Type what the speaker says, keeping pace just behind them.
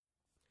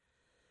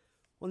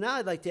Well, now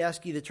I'd like to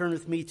ask you to turn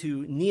with me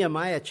to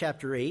Nehemiah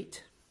chapter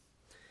 8.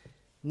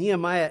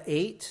 Nehemiah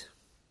 8.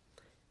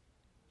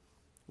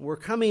 We're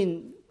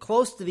coming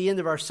close to the end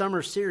of our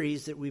summer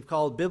series that we've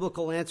called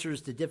Biblical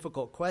Answers to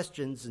Difficult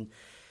Questions. And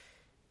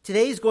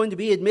today's going to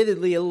be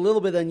admittedly a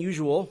little bit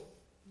unusual.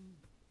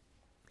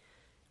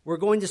 We're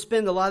going to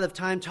spend a lot of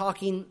time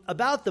talking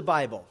about the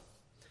Bible.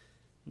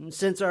 And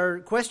since our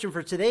question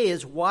for today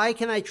is, why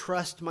can I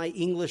trust my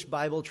English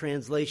Bible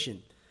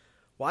translation?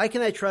 Why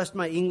can I trust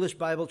my English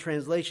Bible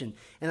translation?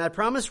 And I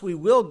promise we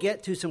will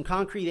get to some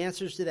concrete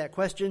answers to that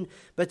question.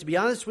 But to be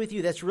honest with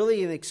you, that's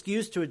really an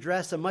excuse to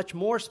address a much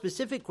more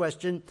specific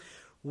question.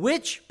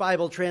 Which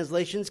Bible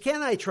translations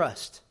can I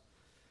trust?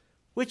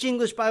 Which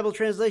English Bible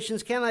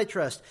translations can I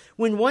trust?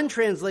 When one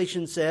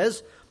translation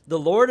says, "The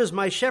Lord is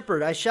my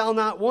shepherd, I shall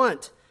not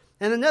want,"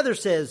 and another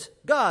says,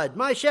 "God,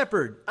 my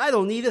shepherd, I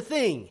don't need a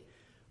thing,"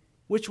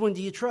 which one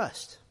do you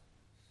trust?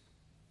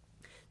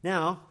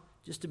 Now,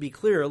 just to be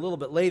clear, a little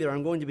bit later,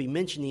 I'm going to be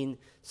mentioning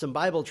some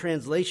Bible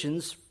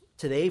translations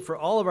today for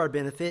all of our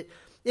benefit.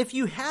 If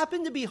you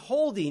happen to be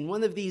holding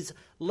one of these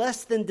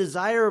less than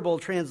desirable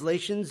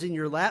translations in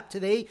your lap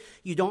today,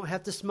 you don't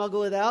have to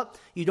smuggle it out.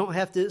 You don't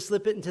have to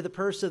slip it into the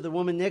purse of the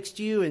woman next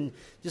to you and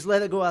just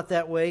let it go out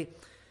that way.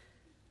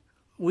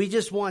 We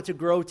just want to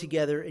grow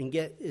together and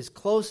get as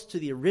close to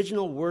the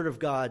original Word of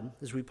God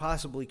as we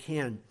possibly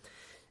can.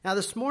 Now,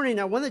 this morning,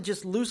 I want to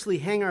just loosely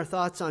hang our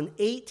thoughts on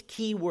 8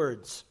 key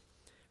words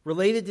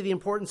related to the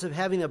importance of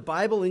having a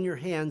Bible in your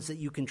hands that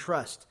you can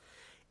trust.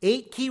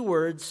 8 key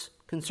words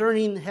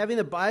concerning having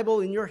a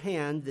Bible in your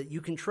hand that you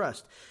can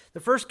trust.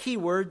 The first key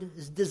word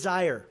is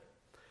desire.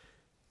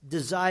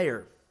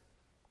 Desire.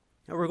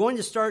 Now we're going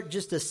to start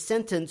just a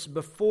sentence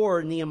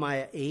before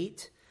Nehemiah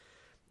 8,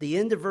 the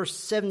end of verse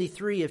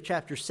 73 of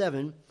chapter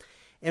 7.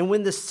 And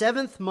when the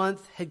 7th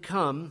month had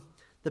come,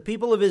 the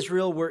people of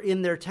Israel were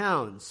in their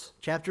towns.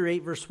 Chapter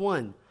 8, verse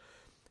 1.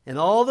 And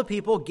all the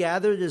people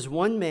gathered as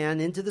one man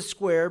into the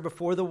square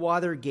before the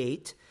water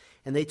gate,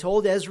 and they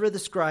told Ezra the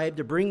scribe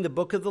to bring the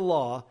book of the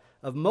law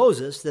of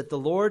Moses that the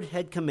Lord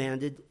had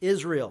commanded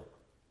Israel.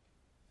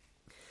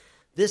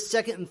 This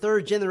second and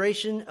third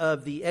generation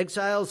of the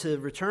exiles who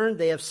have returned,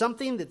 they have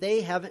something that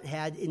they haven't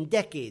had in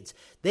decades.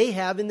 They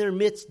have in their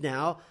midst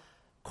now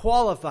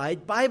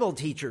qualified Bible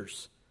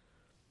teachers.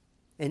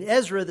 And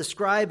Ezra the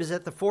scribe is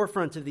at the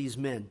forefront of these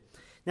men.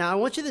 Now, I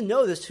want you to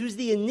notice who's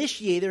the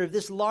initiator of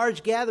this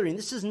large gathering.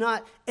 This is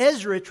not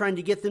Ezra trying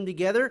to get them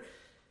together.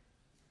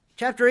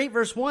 Chapter 8,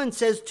 verse 1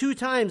 says 2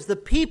 times, the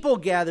people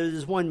gathered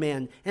as one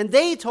man, and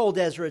they told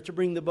Ezra to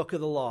bring the book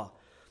of the law.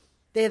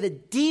 They had a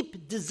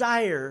deep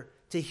desire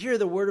to hear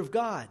the word of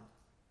God.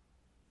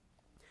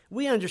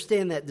 We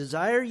understand that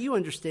desire. You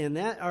understand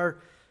that.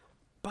 Our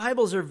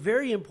Bibles are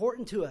very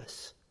important to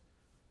us.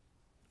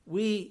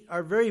 We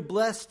are very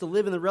blessed to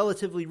live in the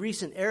relatively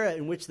recent era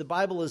in which the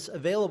Bible is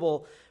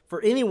available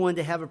for anyone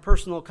to have a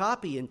personal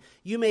copy. And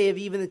you may have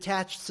even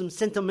attached some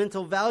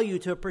sentimental value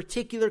to a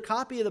particular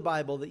copy of the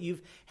Bible that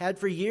you've had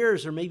for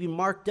years or maybe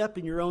marked up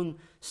in your own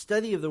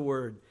study of the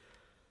Word.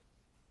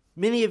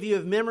 Many of you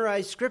have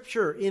memorized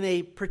Scripture in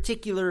a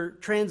particular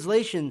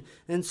translation.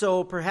 And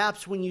so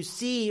perhaps when you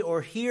see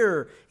or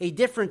hear a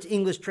different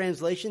English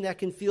translation, that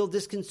can feel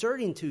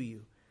disconcerting to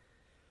you.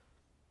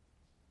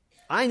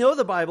 I know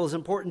the Bible is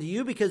important to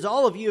you because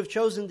all of you have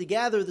chosen to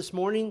gather this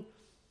morning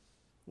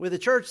with a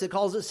church that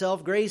calls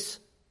itself Grace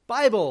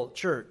Bible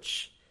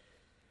Church.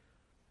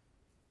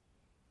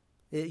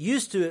 It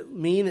used to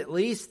mean, at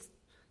least,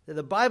 that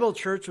the Bible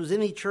church was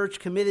any church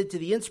committed to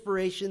the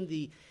inspiration,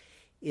 the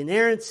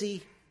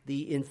inerrancy,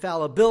 the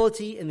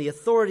infallibility, and the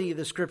authority of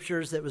the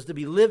Scriptures that was to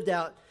be lived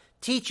out,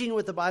 teaching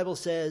what the Bible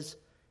says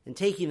and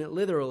taking it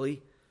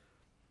literally.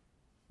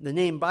 The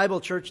name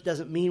Bible Church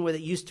doesn't mean what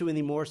it used to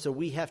anymore, so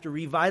we have to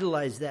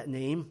revitalize that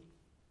name.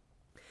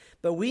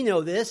 But we know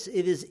this.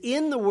 It is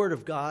in the Word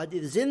of God,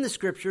 it is in the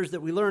Scriptures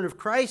that we learn of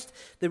Christ,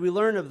 that we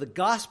learn of the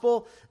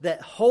gospel, that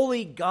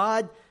holy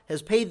God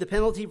has paid the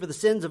penalty for the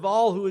sins of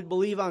all who would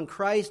believe on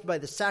Christ by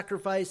the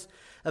sacrifice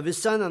of His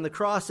Son on the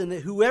cross, and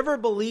that whoever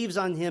believes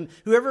on Him,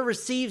 whoever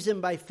receives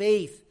Him by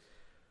faith,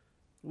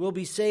 will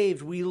be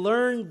saved. We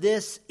learn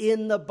this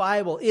in the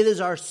Bible. It is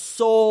our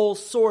sole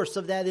source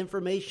of that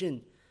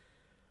information.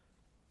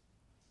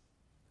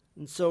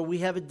 And so we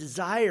have a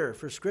desire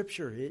for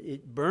Scripture.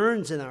 It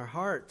burns in our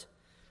heart.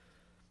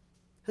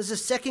 There's a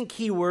second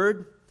key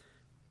word.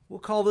 We'll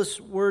call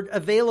this word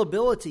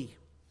availability.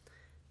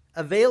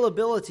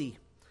 Availability.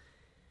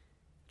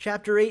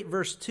 Chapter 8,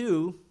 verse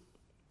 2.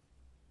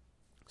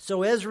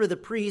 So Ezra the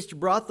priest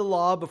brought the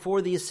law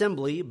before the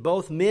assembly,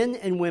 both men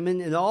and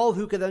women, and all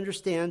who could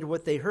understand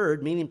what they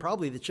heard, meaning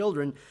probably the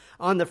children,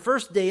 on the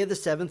first day of the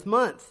 7th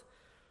month.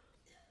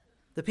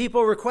 The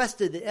people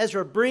requested that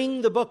Ezra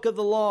bring the book of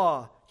the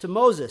law to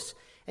Moses.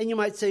 And you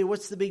might say,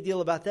 what's the big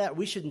deal about that?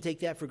 We shouldn't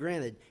take that for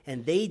granted.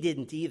 And they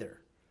didn't either.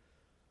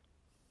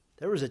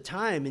 There was a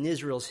time in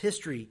Israel's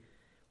history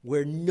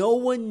where no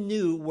one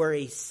knew where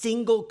a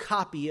single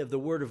copy of the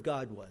Word of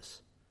God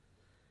was.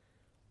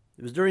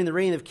 It was during the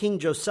reign of King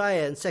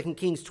Josiah, and 2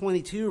 Kings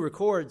 22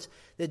 records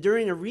that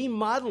during a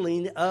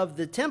remodeling of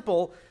the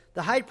temple,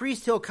 the high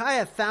priest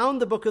Hilkiah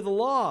found the book of the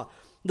law.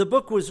 The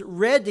book was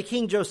read to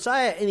King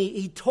Josiah, and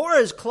he tore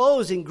his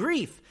clothes in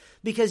grief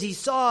because he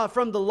saw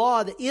from the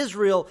law that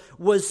Israel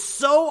was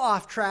so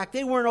off track.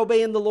 They weren't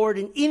obeying the Lord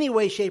in any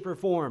way, shape, or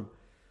form.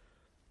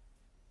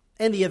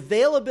 And the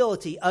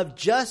availability of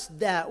just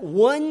that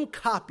one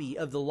copy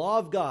of the law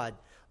of God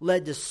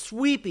led to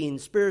sweeping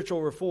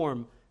spiritual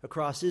reform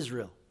across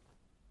Israel.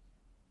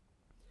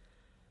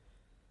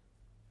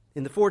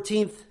 In the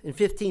 14th and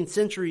 15th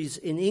centuries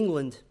in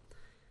England,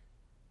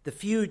 the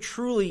few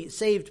truly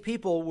saved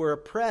people were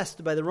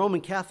oppressed by the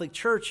Roman Catholic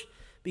Church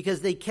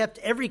because they kept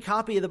every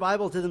copy of the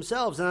Bible to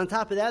themselves. And on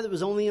top of that, it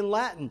was only in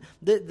Latin.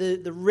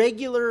 The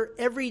regular,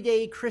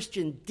 everyday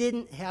Christian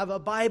didn't have a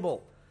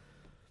Bible.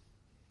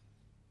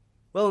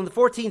 Well, in the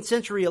 14th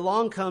century,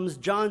 along comes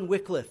John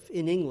Wycliffe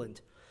in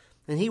England.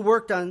 And he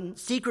worked on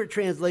secret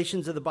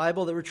translations of the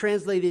Bible that were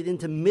translated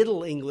into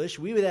Middle English.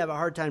 We would have a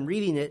hard time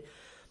reading it,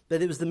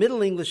 but it was the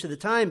Middle English of the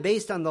time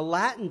based on the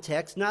Latin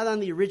text, not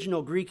on the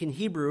original Greek and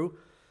Hebrew.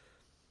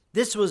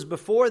 This was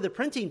before the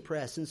printing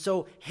press, and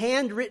so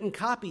handwritten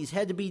copies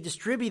had to be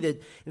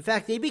distributed. In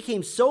fact, they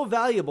became so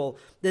valuable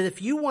that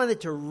if you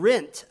wanted to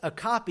rent a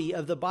copy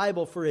of the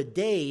Bible for a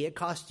day, it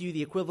cost you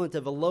the equivalent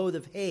of a load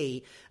of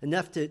hay,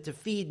 enough to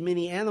feed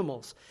many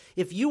animals.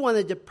 If you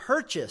wanted to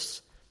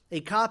purchase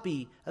a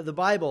copy of the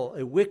Bible,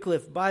 a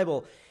Wycliffe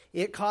Bible,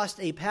 it cost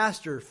a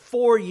pastor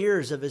 4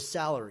 years of his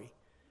salary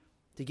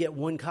to get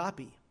one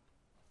copy.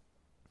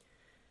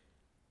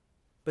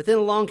 But then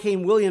along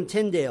came William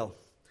Tyndale.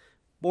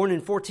 Born in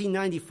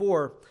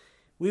 1494,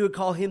 we would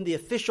call him the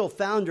official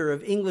founder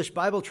of English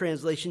Bible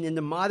translation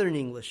into modern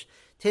English.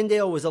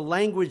 Tyndale was a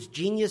language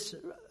genius,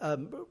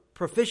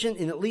 proficient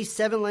in at least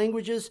 7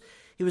 languages.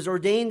 He was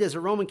ordained as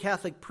a Roman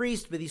Catholic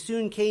priest, but he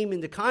soon came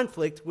into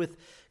conflict with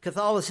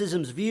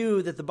Catholicism's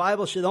view that the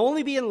Bible should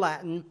only be in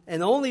Latin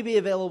and only be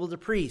available to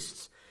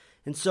priests.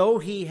 And so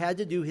he had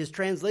to do his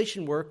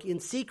translation work in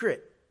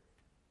secret.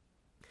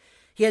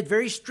 He had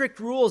very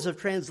strict rules of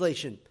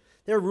translation.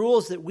 There are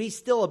rules that we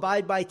still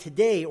abide by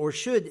today, or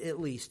should at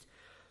least.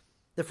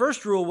 The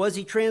first rule was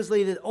he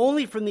translated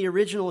only from the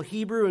original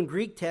Hebrew and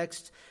Greek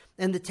texts,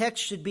 and the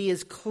text should be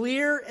as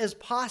clear as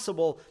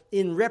possible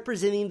in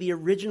representing the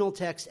original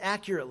text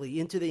accurately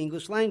into the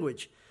English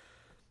language.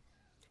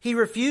 He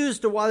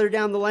refused to water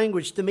down the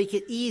language to make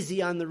it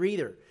easy on the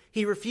reader.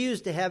 He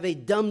refused to have a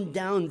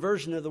dumbed-down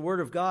version of the Word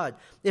of God.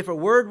 If a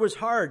word was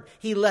hard,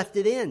 he left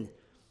it in.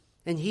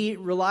 And he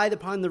relied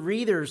upon the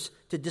readers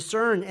to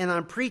discern and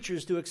on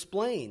preachers to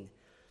explain.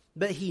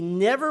 But he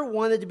never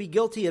wanted to be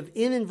guilty of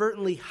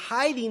inadvertently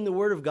hiding the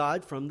Word of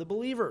God from the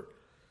believer.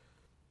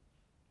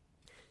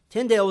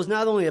 Tyndale was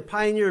not only a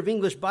pioneer of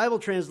English Bible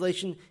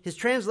translation, his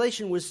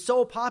translation was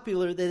so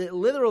popular that it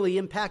literally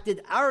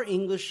impacted our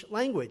English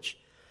language.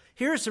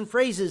 Here are some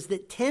phrases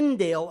that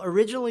Tyndale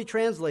originally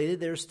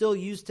translated that are still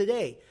used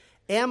today.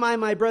 Am I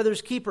my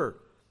brother's keeper?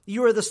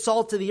 You are the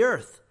salt of the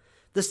earth.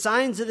 The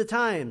signs of the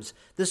times.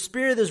 The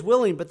spirit is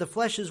willing, but the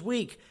flesh is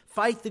weak.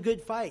 Fight the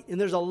good fight. And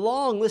there's a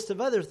long list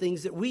of other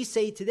things that we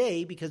say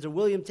today because of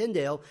William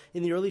Tyndale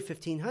in the early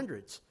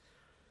 1500s.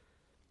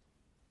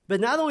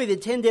 But not only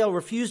did Tyndale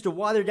refuse to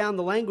water down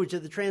the language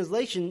of the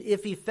translation,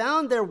 if he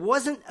found there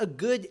wasn't a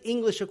good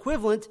English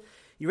equivalent,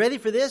 you ready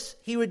for this?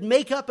 He would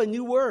make up a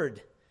new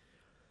word.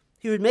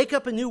 He would make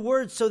up a new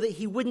word so that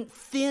he wouldn't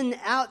thin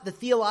out the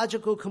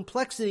theological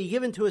complexity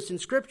given to us in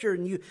Scripture.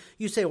 And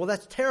you say, well,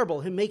 that's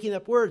terrible, him making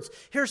up words.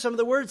 Here are some of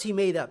the words he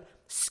made up.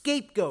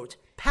 Scapegoat,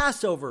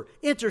 Passover,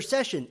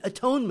 intercession,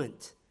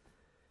 atonement.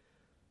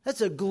 That's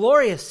a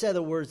glorious set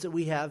of words that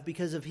we have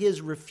because of his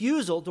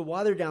refusal to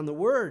water down the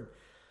word.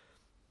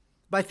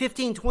 By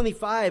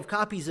 1525,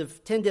 copies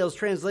of Tyndale's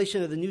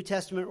translation of the New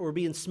Testament were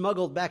being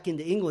smuggled back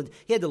into England.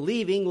 He had to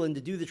leave England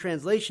to do the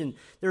translation.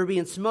 They were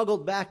being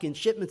smuggled back in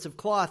shipments of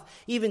cloth,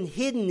 even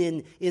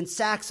hidden in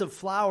sacks of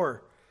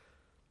flour.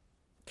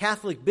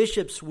 Catholic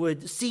bishops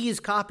would seize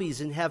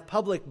copies and have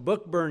public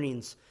book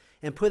burnings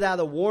and put out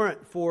a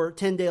warrant for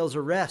Tyndale's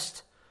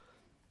arrest.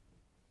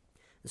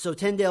 So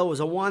Tyndale was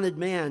a wanted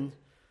man.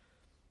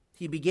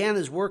 He began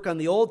his work on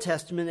the Old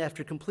Testament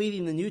after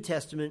completing the New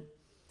Testament.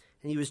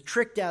 And he was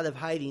tricked out of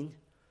hiding.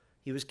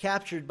 He was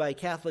captured by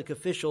Catholic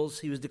officials.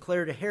 He was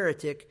declared a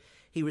heretic.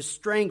 He was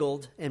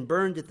strangled and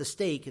burned at the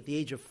stake at the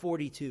age of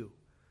 42.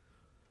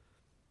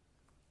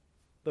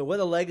 But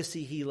what a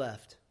legacy he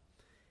left.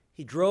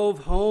 He drove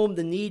home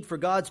the need for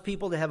God's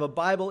people to have a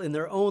Bible in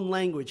their own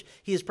language.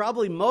 He is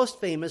probably most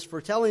famous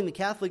for telling the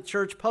Catholic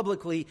Church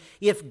publicly,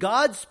 if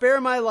God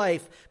spare my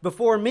life,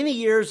 before many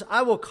years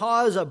I will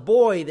cause a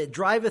boy that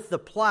driveth the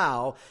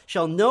plow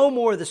shall know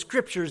more of the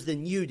Scriptures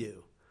than you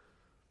do.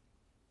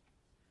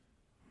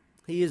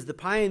 He is the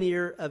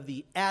pioneer of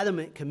the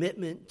adamant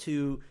commitment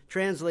to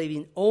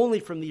translating only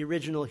from the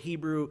original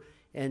Hebrew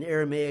and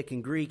Aramaic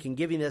and Greek and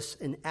giving us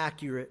an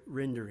accurate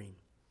rendering.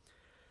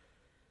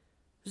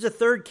 There's a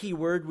third key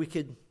word we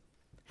could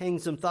hang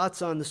some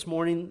thoughts on this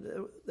morning.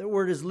 The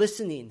word is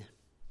listening.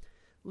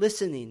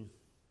 Listening.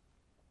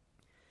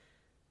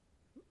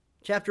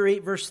 Chapter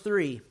 8, verse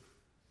 3.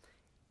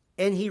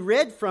 And he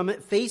read from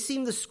it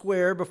facing the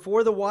square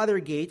before the water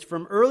gates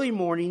from early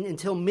morning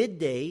until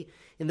midday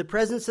in the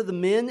presence of the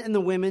men and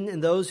the women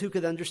and those who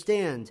could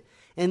understand.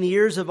 And the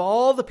ears of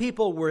all the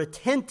people were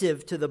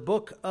attentive to the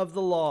book of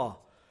the law.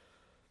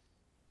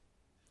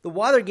 The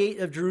water gate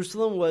of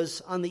Jerusalem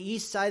was on the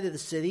east side of the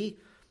city.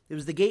 It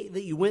was the gate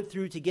that you went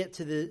through to get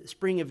to the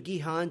spring of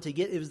Gihon.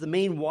 It was the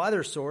main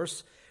water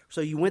source,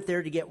 so you went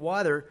there to get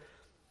water.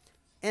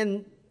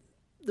 And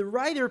the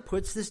writer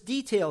puts this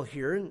detail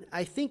here, and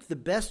I think the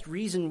best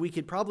reason we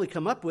could probably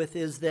come up with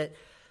is that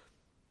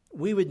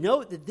we would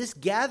note that this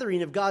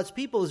gathering of God's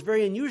people is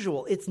very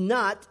unusual. It's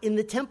not in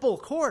the temple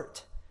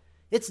court.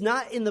 It's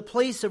not in the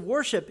place of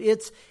worship.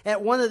 It's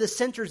at one of the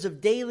centers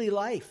of daily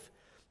life.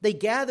 They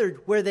gathered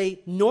where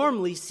they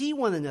normally see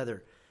one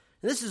another.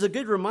 And this is a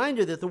good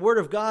reminder that the Word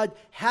of God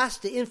has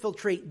to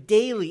infiltrate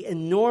daily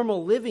and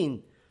normal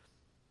living.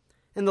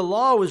 And the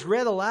law was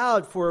read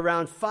aloud for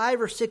around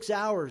 5 or 6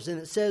 hours, and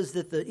it says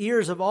that the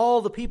ears of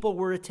all the people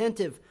were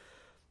attentive.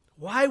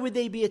 Why would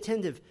they be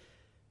attentive?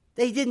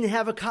 They didn't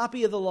have a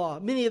copy of the law.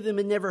 Many of them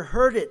had never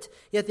heard it,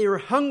 yet they were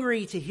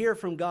hungry to hear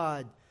from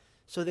God,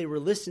 so they were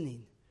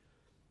listening.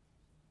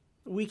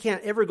 We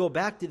can't ever go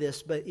back to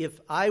this, but if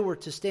I were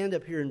to stand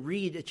up here and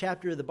read a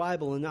chapter of the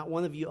Bible and not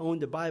one of you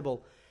owned a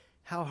Bible,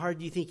 how hard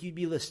do you think you'd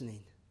be listening?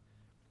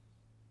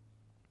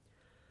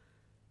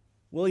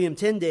 William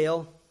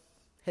Tyndale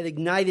had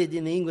ignited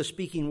in the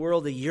English-speaking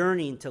world a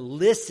yearning to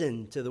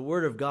listen to the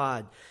Word of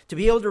God, to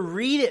be able to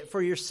read it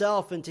for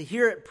yourself and to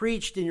hear it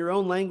preached in your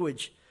own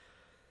language.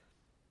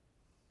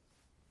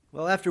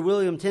 Well, after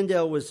William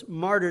Tyndale was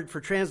martyred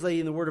for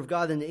translating the Word of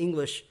God into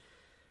English,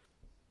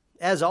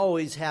 as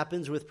always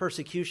happens with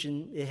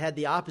persecution, it had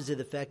the opposite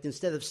effect.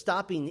 Instead of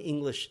stopping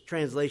English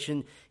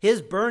translation, his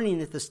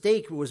burning at the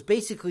stake was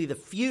basically the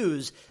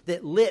fuse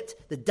that lit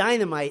the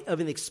dynamite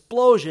of an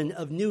explosion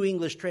of new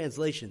English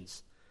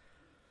translations.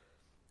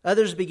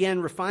 Others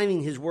began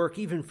refining his work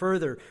even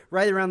further.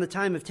 Right around the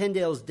time of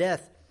Tyndale's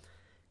death,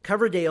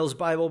 Coverdale's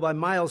Bible by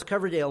Miles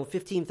Coverdale,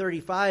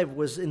 1535,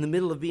 was in the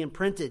middle of being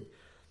printed.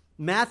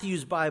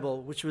 Matthew's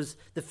Bible, which was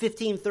the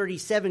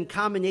 1537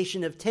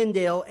 combination of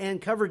Tyndale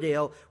and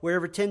Coverdale,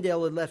 wherever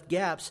Tyndale had left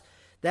gaps,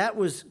 that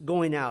was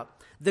going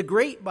out. The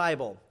Great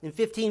Bible in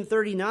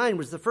 1539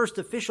 was the first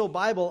official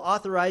Bible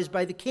authorized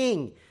by the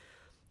king.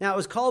 Now, it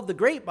was called the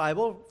Great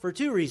Bible for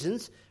two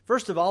reasons.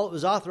 First of all, it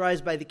was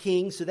authorized by the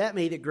king, so that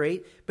made it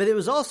great, but it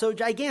was also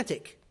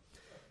gigantic.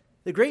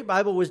 The Great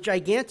Bible was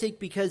gigantic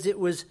because it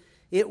was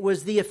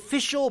the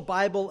official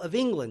Bible of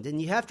England. And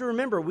you have to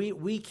remember,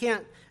 we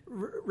can't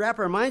wrap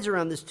our minds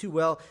around this too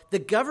well. The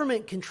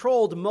government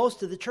controlled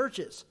most of the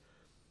churches.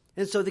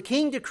 And so the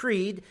king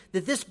decreed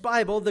that this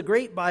Bible, the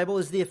Great Bible,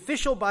 is the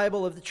official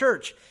Bible of the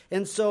church.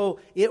 And so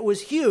it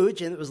was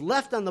huge, and it was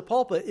left on the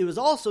pulpit. It was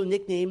also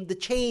nicknamed the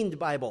Chained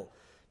Bible,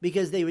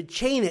 because they would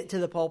chain it to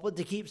the pulpit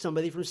to keep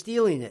somebody from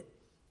stealing it.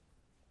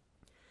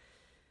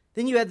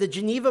 Then you had the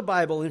Geneva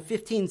Bible in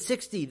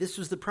 1560. This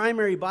was the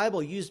primary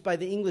Bible used by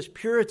the English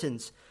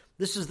Puritans.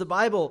 This was the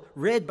Bible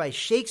read by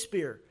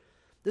Shakespeare.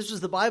 This was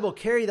the Bible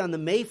carried on the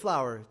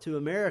Mayflower to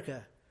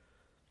America.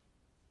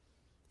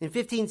 In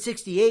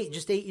 1568,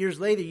 just 8 years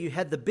later, you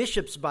had the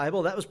Bishop's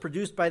Bible. That was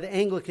produced by the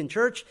Anglican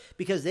Church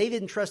because they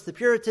didn't trust the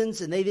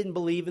Puritans and they didn't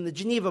believe in the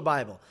Geneva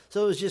Bible.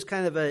 So it was just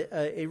kind of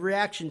a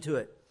reaction to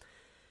it.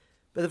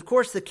 But of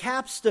course, the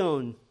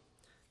capstone,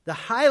 the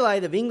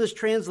highlight of English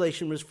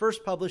translation, was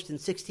first published in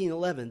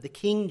 1611, the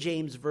King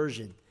James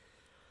Version.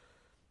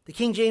 The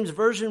King James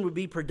Version would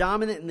be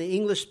predominant in the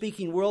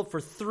English-speaking world for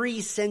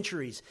 3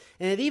 centuries.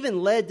 And it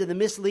even led to the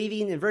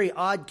misleading and very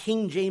odd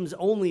King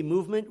James-only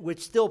movement, which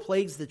still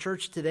plagues the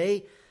church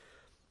today.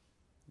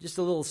 Just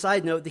a little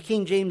side note, the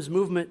King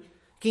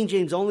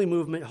James-only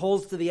movement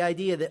holds to the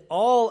idea that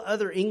all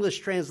other English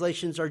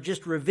translations are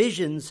just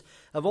revisions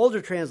of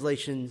older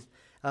translations,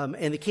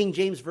 and the King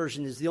James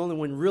Version is the only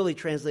one really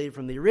translated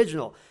from the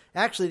original.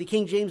 Actually, the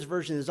King James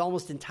Version is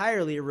almost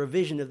entirely a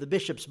revision of the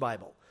Bishop's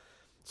Bible.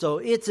 So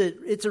it's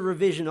a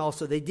revision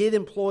also. They did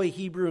employ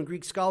Hebrew and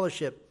Greek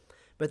scholarship,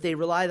 but they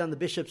relied on the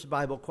Bishop's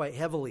Bible quite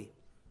heavily.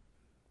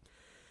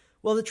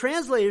 Well, the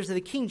translators of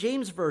the King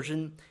James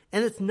Version,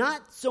 and it's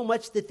not so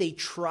much that they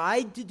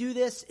tried to do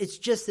this, it's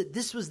just that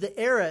this was the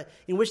era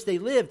in which they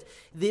lived.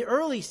 The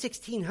early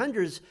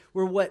 1600s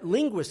were what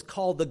linguists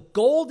call the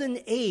golden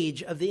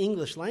age of the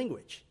English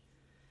language.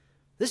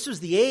 This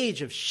was the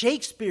age of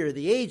Shakespeare,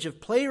 the age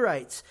of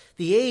playwrights,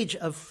 the age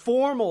of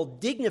formal,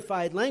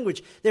 dignified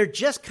language. They're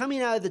just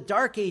coming out of the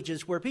Dark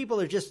Ages where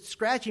people are just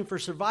scratching for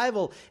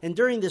survival. And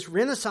during this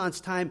Renaissance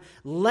time,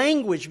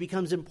 language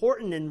becomes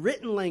important and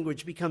written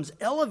language becomes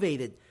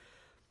elevated.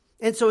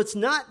 And so it's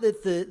not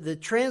that the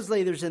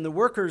translators and the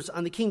workers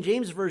on the King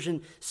James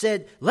Version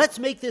said, let's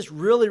make this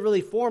really,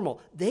 really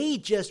formal. They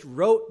just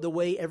wrote the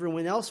way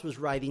everyone else was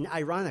writing,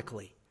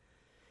 ironically.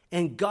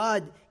 And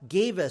God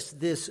gave us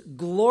this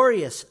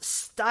glorious,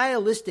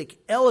 stylistic,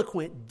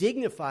 eloquent,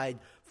 dignified,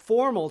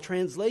 formal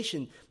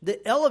translation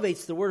that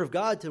elevates the Word of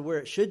God to where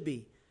it should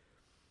be.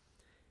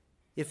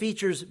 It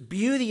features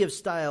beauty of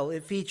style.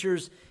 It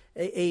features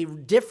a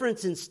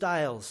difference in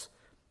styles.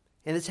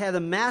 And it's had a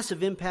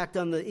massive impact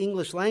on the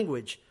English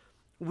language.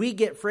 We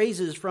get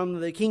phrases from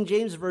the King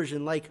James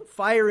Version like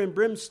fire and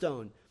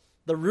brimstone,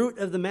 the root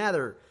of the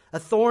matter, a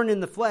thorn in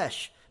the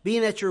flesh,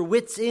 being at your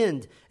wit's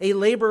end, a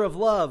labor of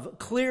love,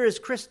 clear as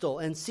crystal,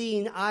 and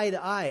seeing eye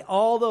to eye.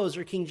 All those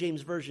are King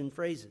James Version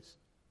phrases.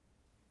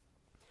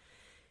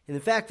 And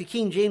in fact, the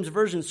King James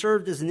Version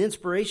served as an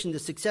inspiration to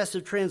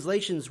successive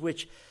translations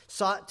which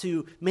sought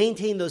to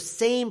maintain those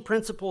same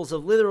principles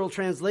of literal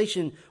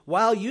translation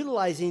while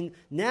utilizing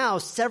now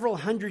several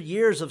hundred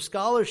years of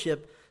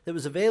scholarship that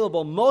was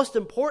available. Most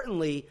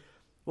importantly,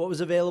 what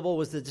was available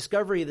was the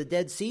discovery of the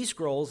Dead Sea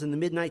Scrolls in the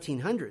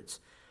mid-1900s.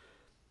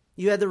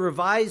 You had the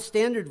Revised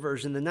Standard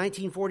Version, the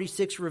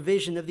 1946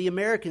 revision of the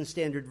American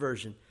Standard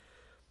Version.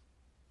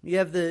 You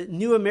have the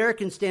New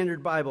American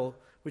Standard Bible,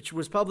 which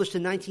was published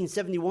in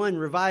 1971,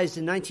 revised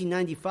in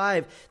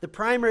 1995. The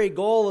primary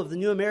goal of the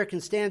New American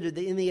Standard,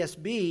 the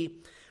NASB,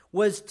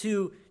 was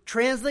to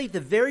translate the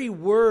very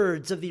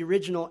words of the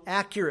original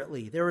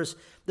accurately. There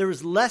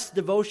was less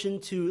devotion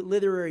to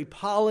literary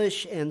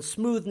polish and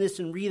smoothness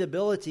and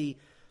readability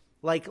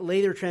like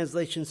later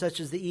translations such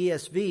as the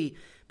ESV,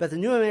 but the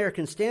New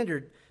American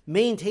Standard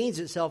maintains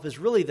itself as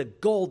really the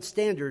gold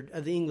standard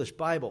of the English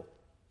Bible.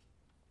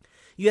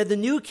 You had the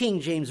New King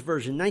James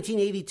Version,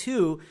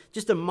 1982,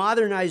 just a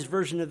modernized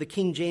version of the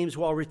King James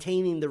while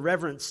retaining the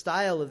reverent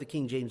style of the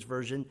King James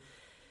Version.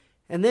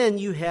 And then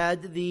you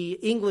had the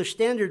English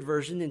Standard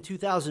Version in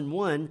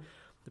 2001.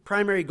 The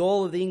primary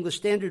goal of the English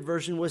Standard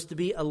Version was to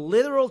be a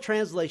literal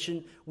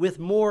translation with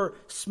more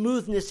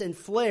smoothness and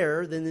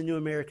flair than the New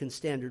American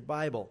Standard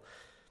Bible.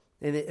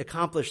 And it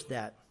accomplished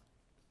that.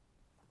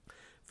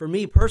 For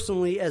me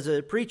personally, as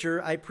a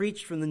preacher, I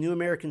preached from the New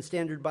American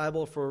Standard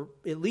Bible for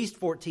at least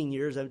 14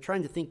 years. I'm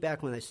trying to think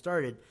back when I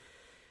started.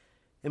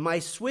 And my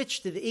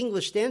switch to the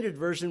English Standard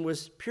Version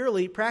was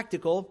purely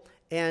practical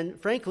and,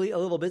 frankly, a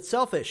little bit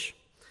selfish.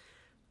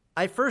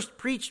 I first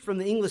preached from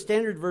the English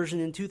Standard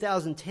Version in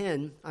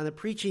 2010 on a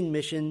preaching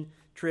mission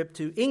trip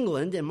to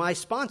England, and my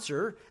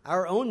sponsor,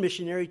 our own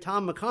missionary,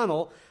 Tom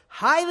McConnell,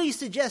 highly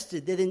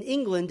suggested that in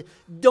England,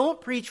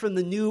 don't preach from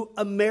the New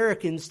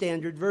American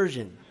Standard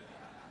Version.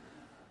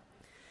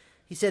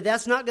 He said,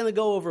 that's not going to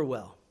go over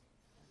well.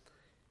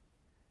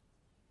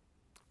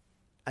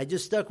 I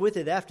just stuck with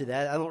it after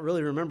that. I don't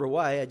really remember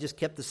why. I just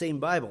kept the same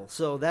Bible.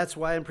 So that's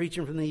why I'm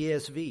preaching from the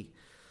ESV.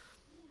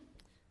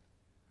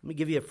 Let me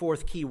give you a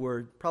fourth key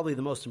word, probably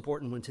the most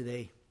important one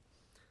today.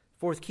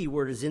 Fourth key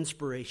word is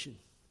inspiration.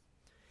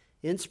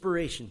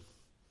 Inspiration.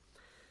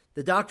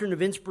 The doctrine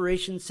of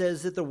inspiration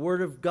says that the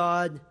Word of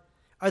God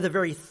are the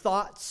very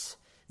thoughts,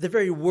 the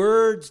very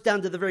words,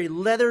 down to the very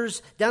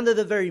letters, down to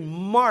the very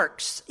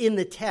marks in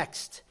the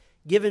text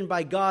given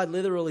by God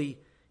literally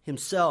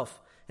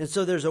himself. And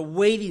so there's a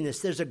weightiness,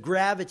 there's a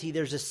gravity,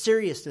 there's a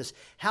seriousness.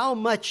 How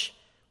much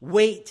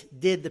weight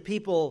did the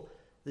people,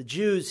 the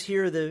Jews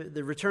here,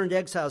 the returned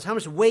exiles, how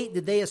much weight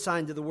did they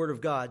assign to the Word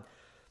of God?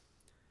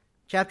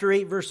 Chapter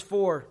 8, verse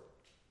 4.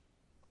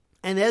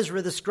 And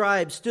Ezra the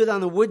scribe stood on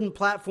the wooden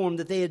platform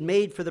that they had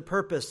made for the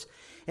purpose.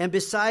 And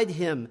beside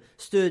him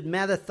stood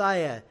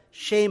Mattathiah,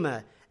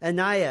 Shema,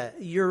 Ananiah,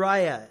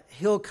 Uriah,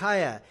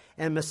 Hilkiah,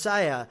 and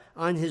Messiah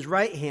on his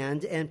right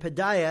hand, and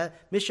Pedaiah,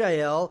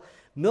 Mishael,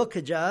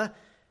 Milkijah,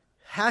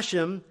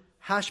 Hashem,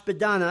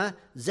 Hashbaddanah,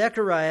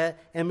 Zechariah,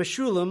 and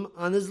Meshullam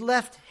on his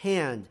left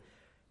hand.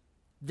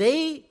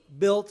 They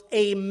built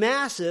a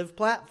massive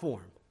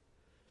platform.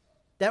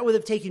 That would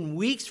have taken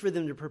weeks for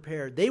them to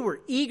prepare. They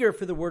were eager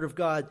for the Word of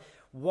God.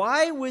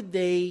 Why would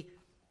they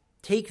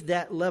take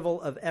that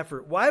level of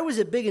effort? Why was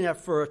it big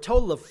enough for a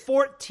total of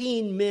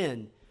 14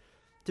 men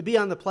to be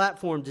on the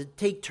platform, to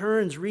take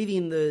turns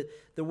reading the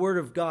Word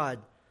of God?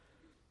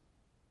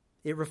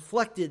 It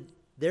reflected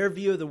their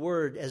view of the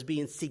Word as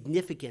being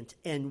significant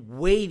and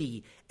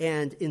weighty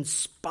and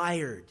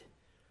inspired.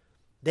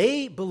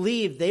 They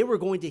believed they were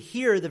going to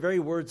hear the very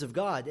words of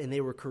God, and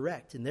they were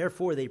correct, and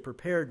therefore they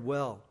prepared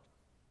well.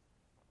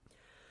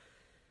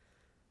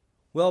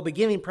 Well,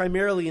 beginning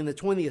primarily in the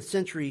 20th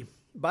century,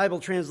 Bible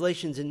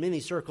translations in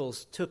many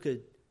circles took a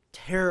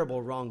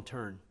terrible wrong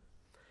turn.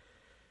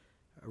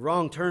 A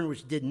wrong turn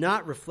which did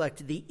not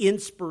reflect the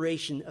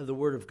inspiration of the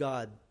Word of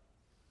God.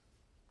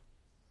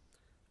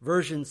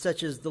 Versions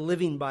such as the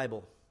Living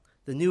Bible,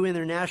 the New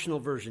International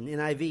Version,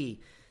 NIV,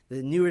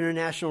 the New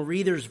International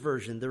Reader's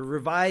Version, the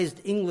Revised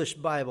English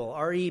Bible,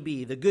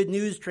 REB, the Good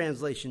News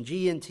Translation,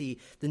 GNT,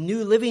 the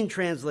New Living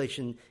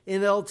Translation,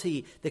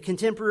 NLT, the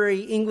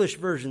Contemporary English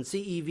Version,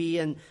 CEV,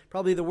 and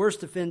probably the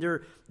worst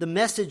offender, the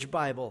Message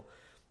Bible.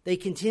 They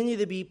continue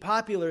to be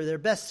popular. They're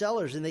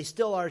bestsellers, and they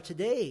still are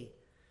today.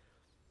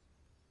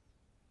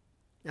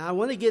 Now, I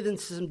want to get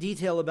into some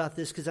detail about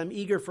this because I'm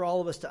eager for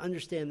all of us to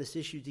understand this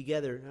issue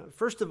together. Now,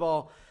 first of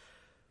all,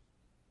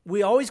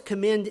 we always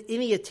commend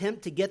any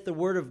attempt to get the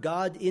Word of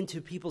God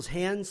into people's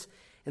hands.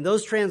 And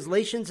those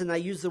translations, and I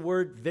use the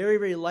word very,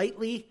 very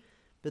lightly,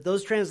 but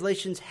those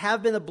translations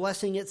have been a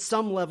blessing at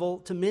some level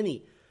to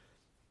many.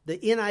 The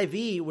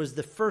NIV was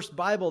the first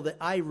Bible that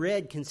I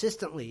read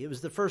consistently. It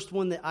was the first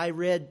one that I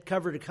read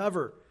cover to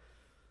cover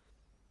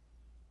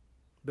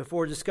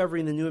before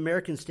discovering the New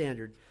American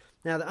Standard.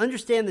 Now, to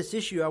understand this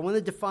issue, I want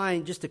to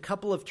define just a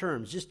couple of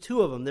terms, just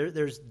two of them.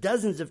 There's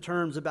dozens of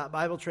terms about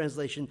Bible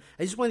translation.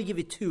 I just want to give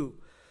you two.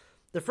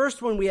 The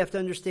first one we have to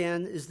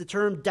understand is the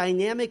term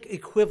dynamic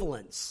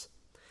equivalence.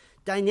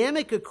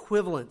 Dynamic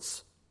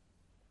equivalence.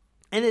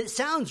 And it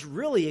sounds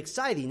really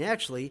exciting,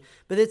 actually,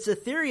 but it's a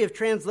theory of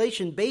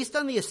translation based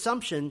on the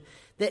assumption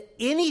that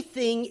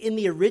anything in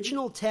the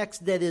original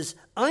text that is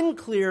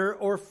unclear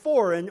or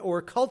foreign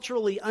or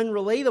culturally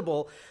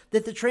unrelatable,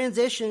 that the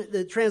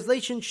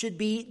translation should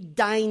be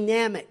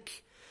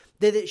dynamic,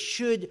 that it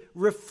should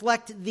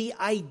reflect the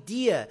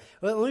idea.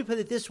 Well, let me put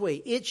it this way.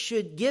 It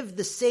should give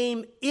the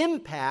same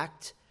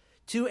impact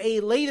to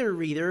a later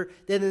reader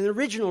that an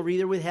original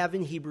reader would have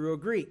in Hebrew or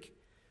Greek.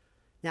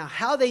 Now,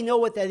 how they know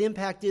what that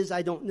impact is,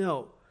 I don't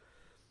know.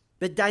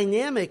 But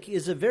dynamic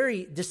is a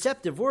very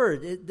deceptive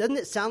word. Doesn't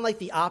it sound like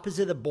the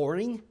opposite of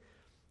boring?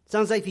 It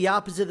sounds like the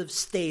opposite of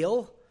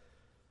stale.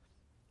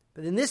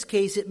 But in this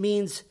case, it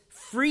means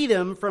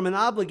freedom from an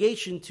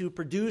obligation to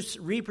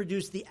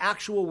reproduce the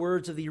actual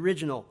words of the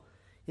original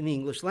in the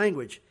English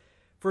language.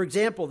 For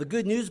example, the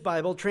Good News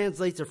Bible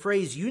translates a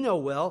phrase you know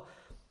well.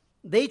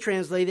 They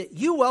translate it,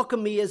 "You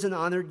welcome me as an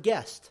honored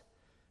guest."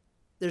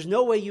 There's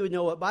no way you would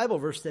know what Bible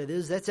verse that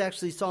is. That's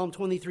actually Psalm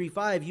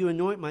 23:5, "You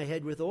anoint my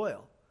head with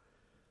oil."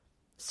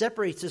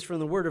 Separates us from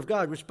the Word of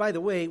God, which, by the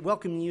way,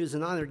 welcoming you as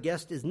an honored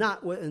guest is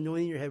not what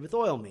anointing your head with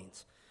oil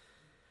means.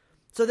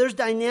 So there's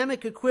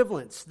dynamic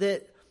equivalence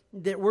that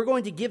we're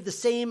going to give the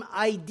same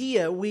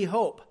idea, we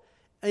hope,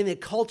 in a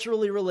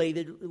culturally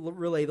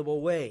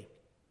relatable way.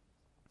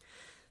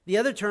 The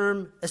other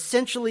term,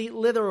 essentially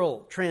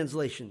literal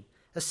translation.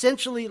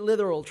 Essentially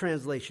literal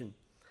translation.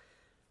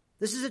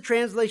 This is a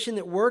translation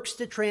that works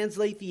to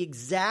translate the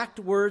exact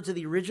words of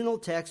the original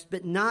text,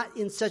 but not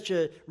in such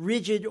a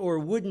rigid or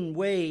wooden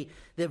way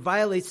that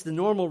violates the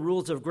normal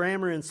rules of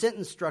grammar and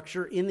sentence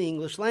structure in the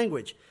English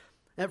language.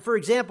 For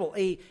example,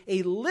 a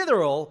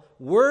literal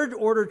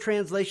word-order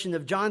translation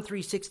of John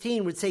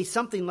 3:16 would say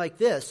something like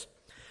this: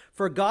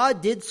 "For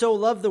God did so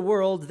love the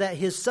world that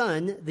his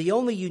Son, the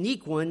only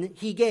unique one,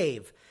 he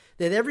gave,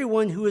 that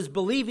everyone who is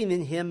believing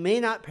in him may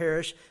not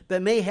perish,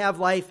 but may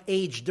have life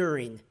age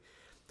during."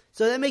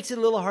 So that makes it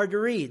a little hard to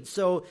read.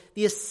 So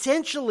the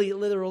essentially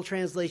literal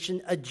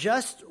translation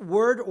adjusts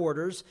word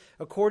orders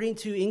according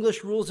to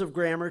English rules of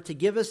grammar to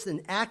give us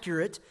an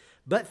accurate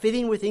but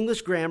fitting with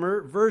English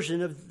grammar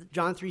version of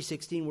John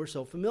 3:16 we're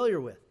so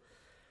familiar with.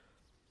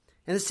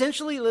 An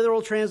essentially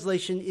literal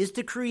translation is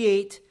to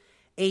create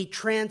a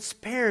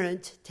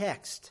transparent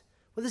text.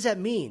 What does that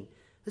mean?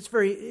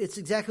 It's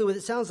exactly what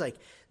it sounds like.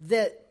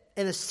 That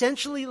an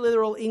essentially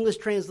literal English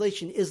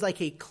translation is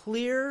like a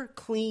clear,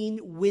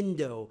 clean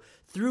window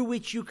through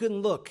which you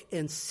can look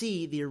and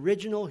see the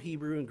original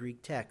Hebrew and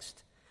Greek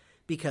text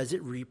because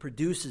it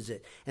reproduces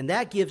it. And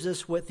that gives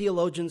us what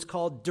theologians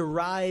call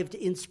derived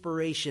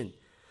inspiration,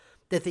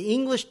 that the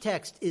English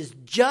text is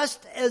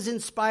just as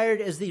inspired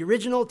as the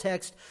original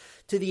text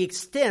to the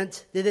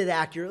extent that it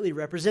accurately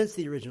represents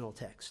the original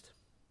text.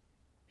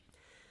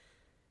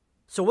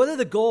 So what are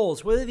the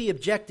goals? What are the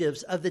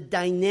objectives of the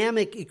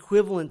dynamic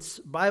equivalence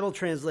Bible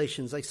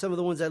translations, like some of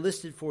the ones I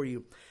listed for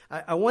you?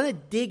 I want to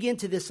dig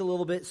into this a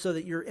little bit so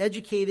that you're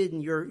educated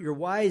and you're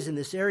wise in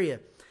this area.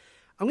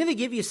 I'm going to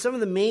give you some of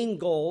the main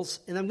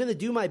goals, and I'm going to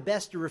do my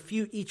best to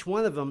refute each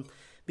one of them,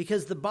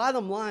 because the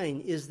bottom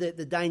line is that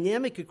the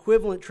dynamic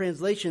equivalent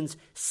translations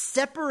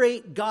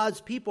separate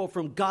God's people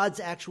from God's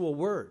actual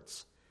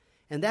words.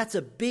 And that's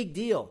a big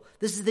deal.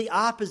 This is the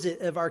opposite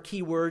of our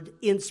key word,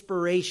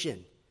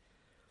 inspiration.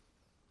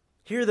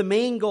 Here are the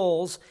main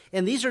goals,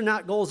 and these are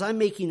not goals I'm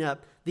making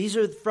up. These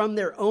are from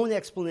their own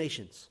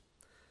explanations.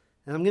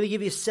 And I'm going to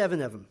give you 7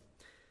 of them.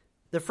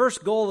 The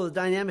first goal of the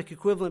dynamic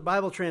equivalent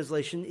Bible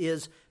translation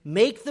is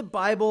make the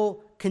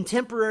Bible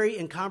contemporary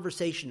and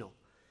conversational.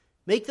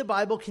 Make the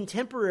Bible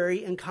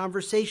contemporary and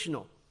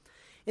conversational.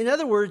 In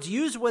other words,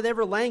 use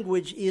whatever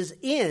language is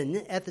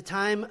in at the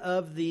time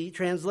of the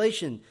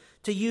translation.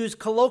 To use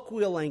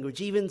colloquial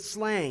language, even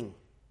slang.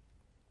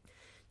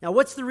 Now,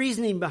 what's the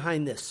reasoning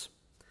behind this?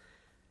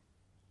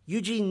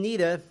 Eugene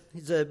Nida,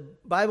 he's a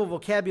Bible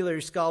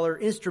vocabulary scholar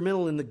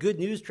instrumental in the Good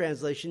News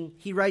translation.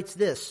 He writes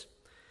this,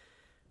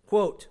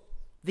 quote,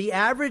 "The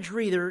average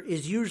reader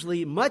is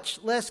usually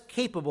much less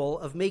capable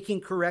of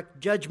making correct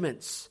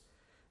judgments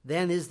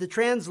than is the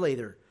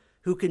translator,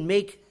 who can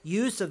make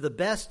use of the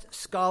best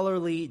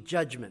scholarly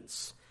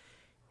judgments."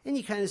 And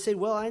you kind of say,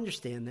 well, I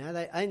understand that.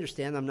 I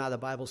understand I'm not a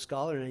Bible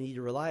scholar and I need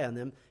to rely on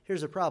them.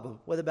 Here's a problem.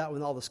 What about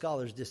when all the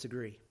scholars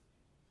disagree?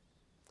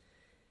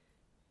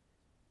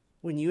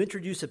 When you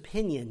introduce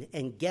opinion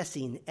and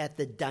guessing at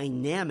the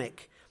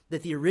dynamic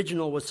that the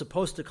original was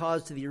supposed to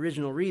cause to the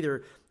original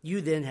reader,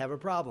 you then have a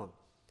problem.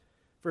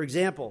 For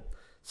example,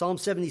 Psalm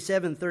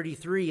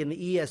 77:33 in the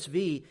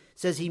ESV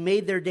says he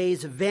made their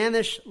days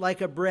vanish like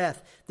a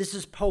breath. This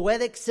is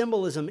poetic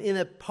symbolism in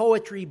a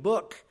poetry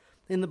book.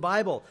 in the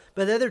Bible.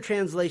 But other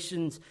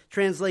translations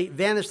translate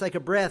vanish like a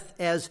breath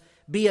as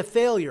be a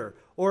failure,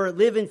 or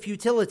live in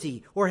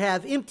futility, or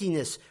have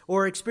emptiness,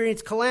 or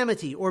experience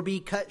calamity, or be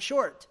cut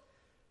short.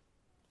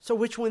 So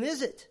which one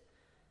is it?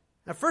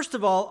 Now, first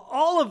of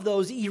all of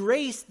those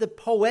erase the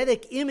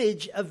poetic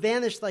image of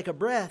vanish like a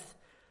breath.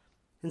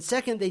 And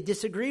second, they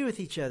disagree with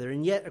each other.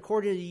 And yet,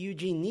 according to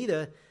Eugene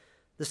Nida,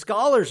 the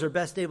scholars are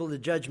best able to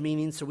judge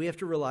meaning, so we have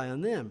to rely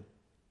on them.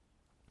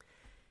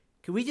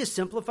 Can we just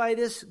simplify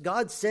this?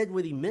 God said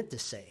what he meant to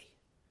say.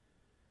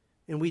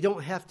 And we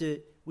don't have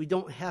to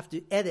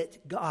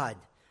edit God.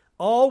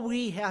 All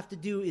we have to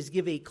do is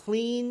give a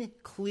clean,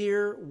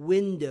 clear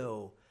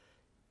window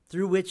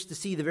through which to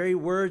see the very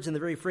words and the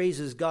very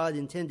phrases God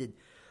intended.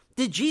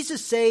 Did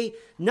Jesus say,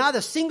 not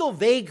a single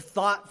vague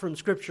thought from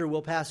Scripture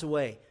will pass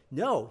away?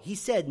 No, he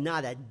said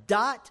not a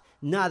dot,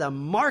 not a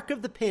mark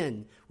of the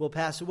pen will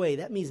pass away.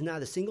 That means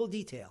not a single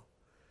detail,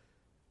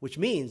 which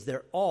means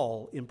they're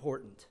all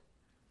important.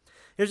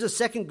 Here's a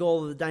second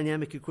goal of the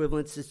dynamic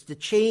equivalence. It's to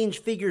change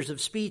figures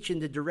of speech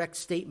into direct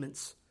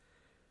statements.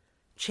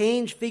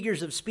 Change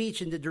figures of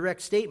speech into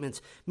direct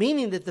statements,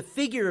 meaning that the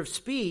figure of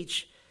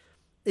speech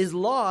is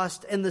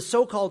lost and the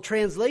so-called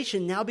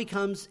translation now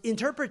becomes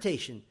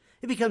interpretation.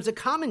 It becomes a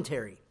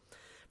commentary.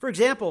 For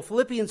example,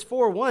 Philippians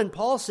 4:1,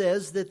 Paul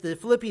says that the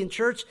Philippian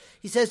church,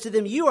 he says to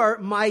them, you are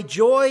my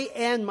joy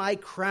and my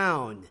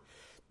crown.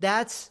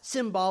 That's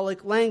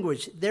symbolic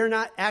language. They're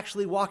not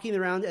actually walking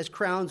around as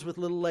crowns with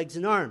little legs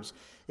and arms.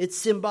 It's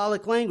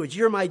symbolic language.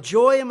 You're my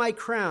joy and my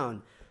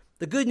crown.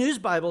 The Good News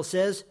Bible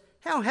says,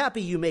 how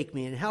happy you make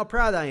me and how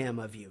proud I am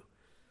of you.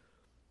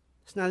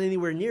 It's not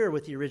anywhere near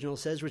what the original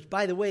says, which,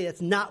 by the way,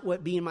 that's not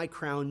what being my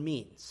crown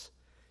means.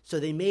 So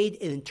they made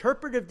an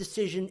interpretive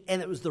decision,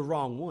 and it was the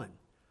wrong one.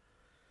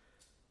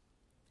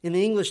 In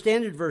the English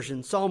Standard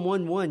Version, Psalm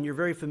 1:1, you're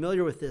very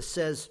familiar with this,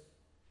 says,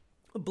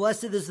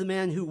 blessed is the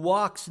man who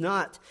walks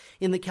not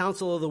in the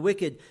counsel of the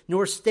wicked,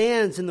 nor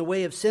stands in the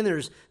way of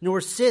sinners,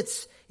 nor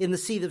sits in the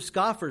seat of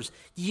scoffers.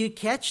 Do you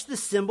catch the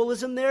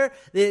symbolism there?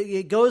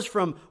 It goes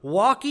from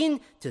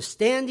walking to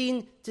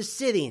standing to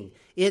sitting.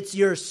 It's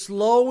you're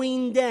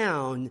slowing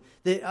down.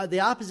 The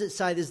opposite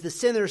side is the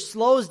sinner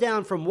slows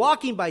down from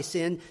walking by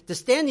sin to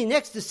standing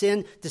next to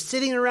sin to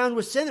sitting around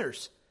with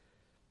sinners.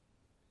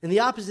 And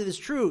the opposite is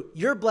true.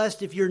 You're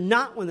blessed if you're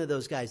not one of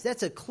those guys.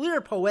 That's a clear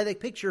poetic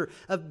picture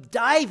of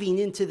diving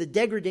into the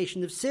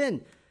degradation of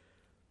sin.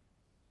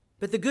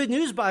 But the Good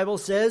News Bible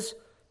says,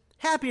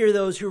 happy are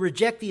those who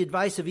reject the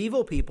advice of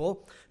evil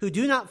people, who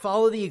do not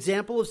follow the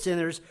example of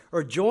sinners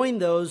or join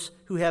those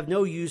who have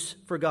no use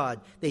for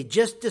God. They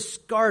just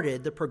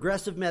discarded the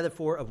progressive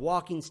metaphor of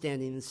walking,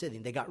 standing, and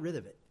sitting. They got rid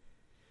of it.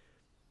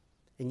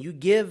 And you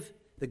give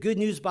the Good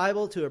News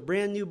Bible to a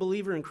brand new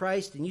believer in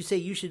Christ, and you say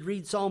you should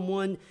read Psalm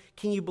 1,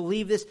 can you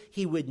believe this?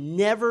 He would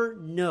never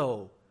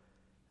know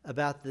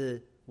about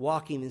the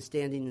walking and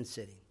standing and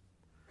sitting.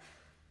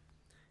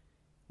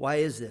 Why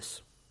is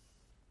this?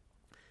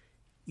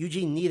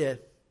 Eugene Nida,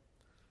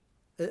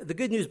 the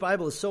Good News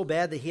Bible is so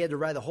bad that he had to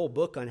write a whole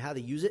book on how to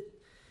use it.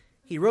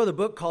 He wrote a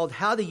book called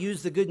How to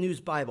Use the Good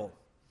News Bible.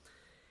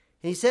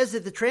 And he says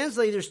that the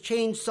translators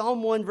changed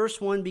Psalm 1 verse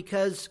 1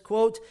 because,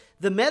 quote,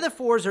 the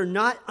metaphors are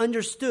not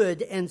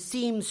understood and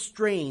seem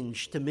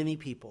strange to many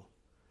people.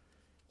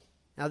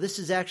 Now, this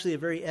is actually a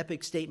very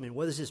epic statement.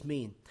 What does this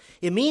mean?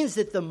 It means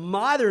that the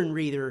modern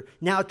reader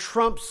now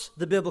trumps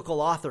the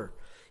biblical author.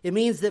 It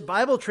means that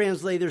Bible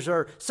translators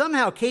are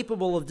somehow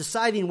capable of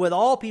deciding what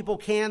all people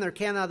can or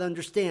cannot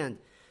understand.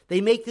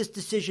 They make this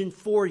decision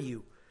for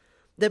you.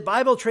 That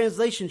Bible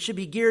translation should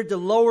be geared to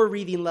lower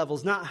reading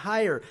levels, not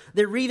higher.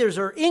 That readers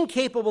are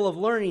incapable of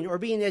learning or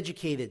being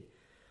educated.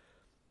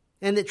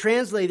 And that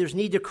translators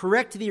need to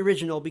correct the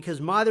original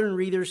because modern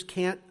readers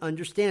can't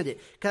understand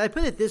it. Can I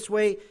put it this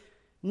way?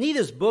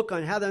 Nida's book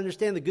on how to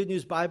understand the Good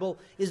News Bible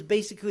is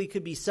basically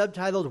could be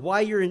subtitled,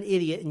 Why You're an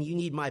Idiot and You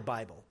Need My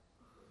Bible.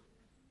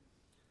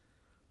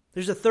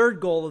 There's a third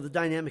goal of the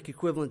dynamic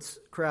equivalence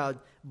crowd.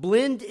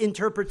 Blend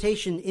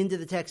interpretation into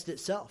the text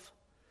itself.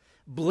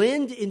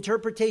 Blend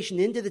interpretation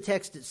into the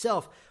text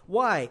itself.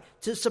 Why?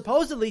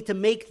 Supposedly to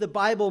make the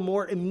Bible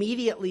more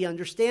immediately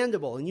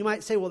understandable. And you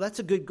might say, well, that's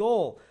a good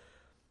goal.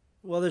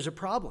 Well, there's a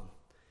problem.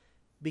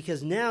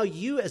 Because now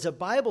you as a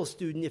Bible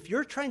student, if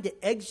you're trying to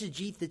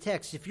exegete the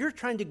text, if you're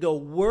trying to go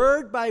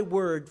word by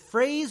word,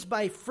 phrase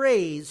by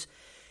phrase,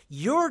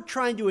 you're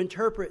trying to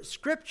interpret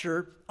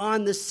Scripture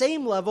on the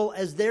same level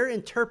as their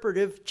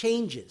interpretive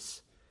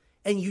changes.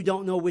 And you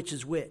don't know which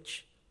is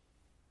which.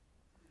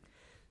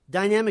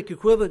 Dynamic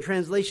equivalent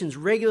translations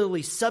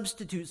regularly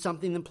substitute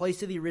something in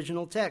place of the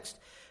original text.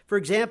 For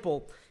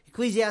example,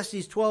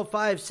 Ecclesiastes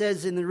 12:5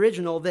 says in the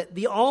original that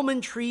the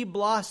almond tree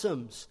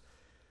blossoms.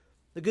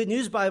 The Good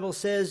News Bible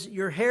says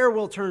your hair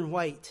will turn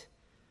white.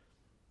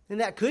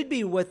 And that could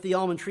be what the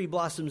almond tree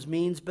blossoms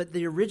means, but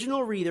the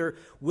original reader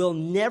will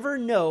never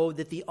know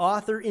that the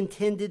author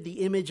intended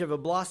the image of a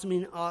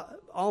blossoming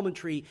almond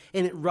tree,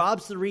 and it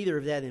robs the reader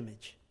of that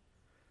image.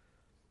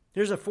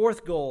 There's a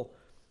fourth goal,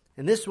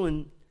 and this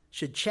one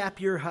should chap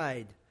your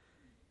hide.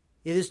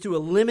 It is to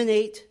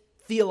eliminate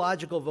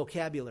theological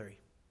vocabulary.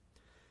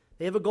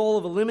 They have a goal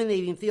of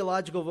eliminating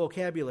theological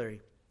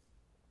vocabulary.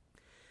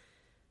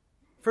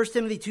 1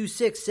 Timothy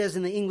 2:6 says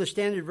in the English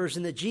Standard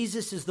Version that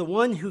Jesus is the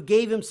one who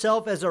gave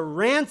himself as a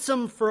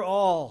ransom for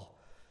all.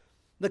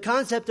 The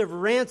concept of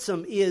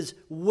ransom is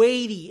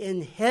weighty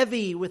and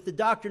heavy with the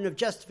doctrine of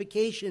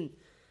justification.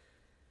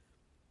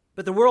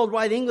 But the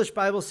Worldwide English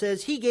Bible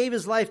says he gave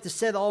his life to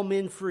set all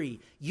men free.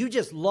 You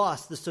just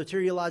lost the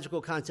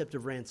soteriological concept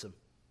of ransom.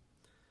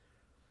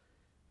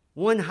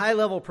 One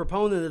high-level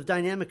proponent of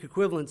dynamic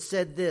equivalence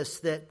said this,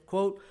 that,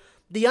 quote,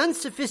 "The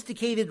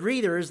unsophisticated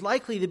reader is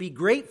likely to be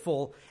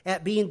grateful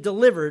at being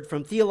delivered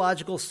from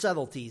theological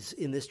subtleties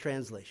in this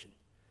translation."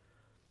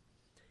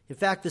 In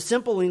fact, the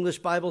Simple English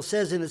Bible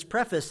says in its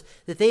preface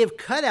that they have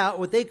cut out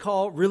what they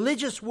call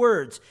religious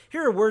words.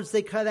 Here are words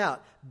they cut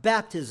out: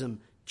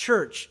 baptism,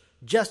 church,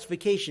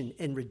 justification,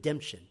 and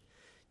redemption.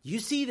 You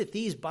see that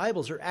these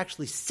Bibles are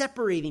actually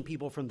separating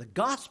people from the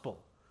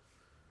gospel.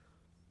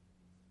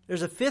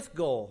 There's a fifth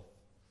goal.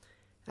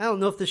 I don't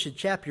know if this should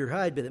chap your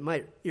hide, but it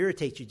might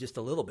irritate you just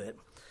a little bit.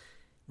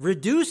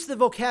 Reduce the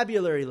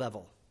vocabulary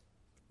level.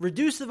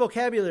 Reduce the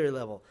vocabulary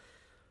level.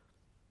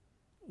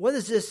 What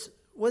is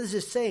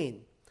this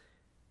saying?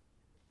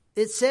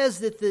 It says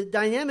that the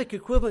dynamic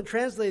equivalent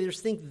translators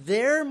think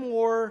they're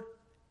more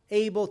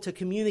able to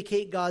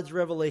communicate God's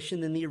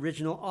revelation than the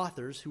original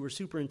authors, who were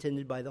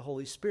superintended by the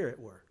Holy Spirit,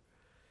 were.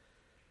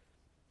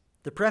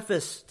 The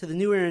preface to the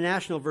New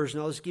International Version,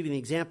 I'll just give you an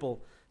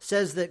example,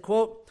 says that,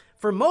 quote,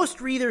 "For most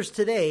readers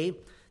today,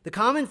 the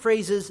common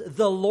phrases,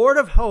 the Lord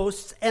of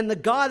hosts and the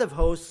God of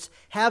hosts,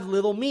 have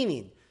little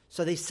meaning."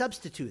 So they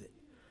substitute it.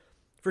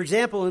 For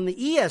example, in the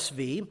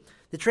ESV,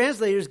 the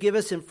translators give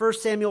us in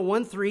 1 Samuel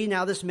 1:3,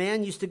 "Now this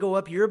man used to go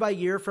up year by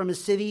year from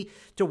his city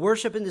to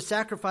worship and to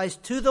sacrifice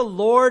to the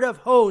Lord of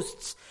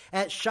hosts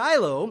at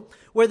Shiloh,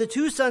 where the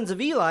two sons of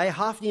Eli,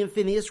 Hophni and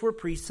Phinehas, were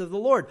priests of the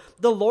Lord."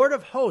 The Lord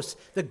of hosts,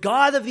 the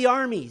God of the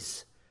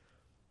armies.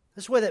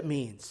 That's what it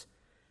means.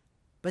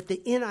 But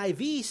the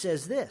NIV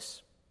says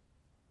this: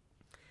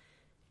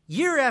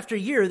 "Year after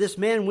year, this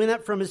man went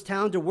up from his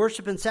town to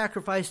worship and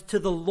sacrifice to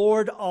the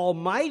Lord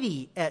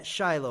Almighty at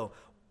Shiloh."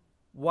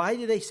 Why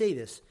do they say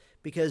this?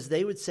 Because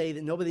they would say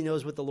that nobody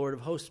knows what the Lord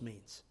of hosts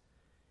means.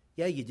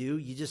 Yeah, you do.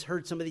 You just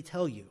heard somebody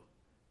tell you.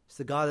 It's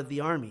the God of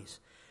the armies.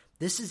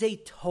 This is a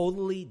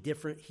totally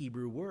different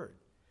Hebrew word.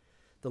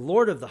 The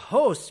Lord of the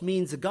hosts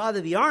means the God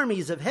of the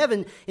armies of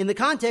heaven in the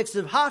context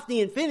of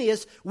Hophni and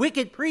Phinehas,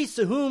 wicked priests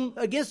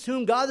against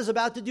whom God is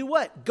about to do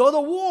what? Go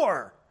to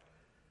war.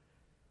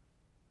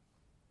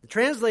 The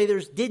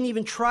translators didn't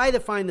even try to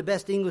find the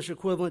best English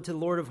equivalent to the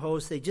Lord of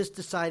hosts. They just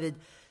decided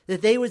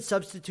that they would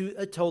substitute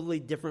a totally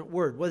different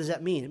word. What does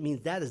that mean? It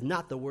means that is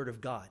not the word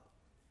of God.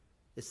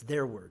 It's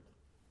their word.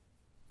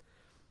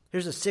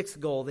 Here's a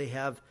sixth goal they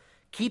have: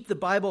 keep the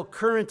Bible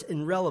current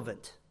and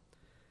relevant.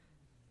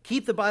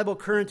 Keep the Bible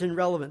current and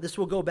relevant. This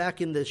will go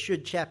back in the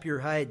should chap your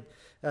hide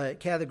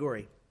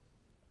category.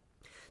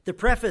 The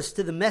preface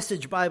to the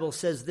Message Bible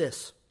says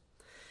this: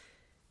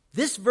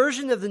 "This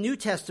version of the New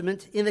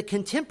Testament in a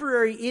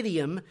contemporary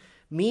idiom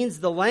means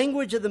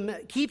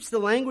keeps the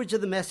language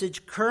of the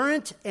message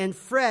current and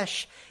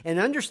fresh and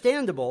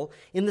understandable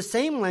in the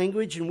same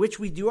language in which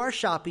we do our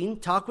shopping,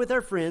 talk with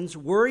our friends,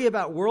 worry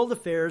about world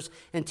affairs,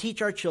 and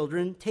teach our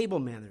children table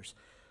manners."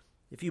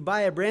 If you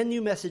buy a brand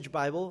new Message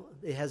Bible,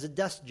 it has a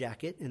dust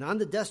jacket, and on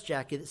the dust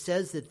jacket it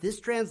says that this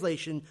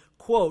translation,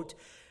 quote,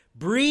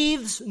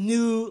 "breathes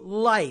new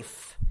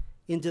life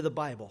into the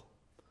Bible."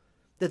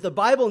 That the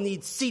Bible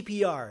needs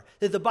CPR,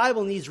 that the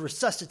Bible needs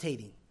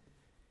resuscitating.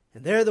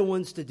 And they're the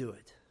ones to do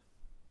it.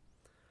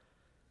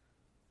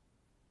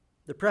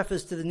 The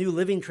preface to the New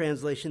Living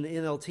Translation, the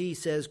NLT,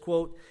 says,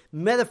 quote,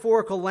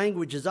 "Metaphorical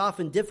language is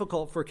often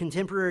difficult for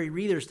contemporary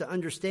readers to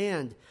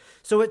understand.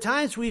 So at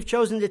times we've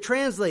chosen to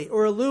translate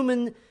or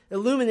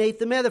illuminate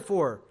the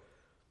metaphor."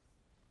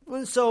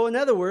 And so, in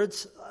other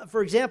words,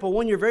 for example,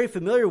 one you're very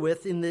familiar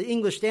with in the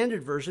English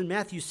Standard Version,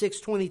 Matthew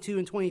 6:22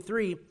 and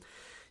 23,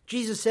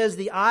 Jesus says,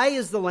 "The eye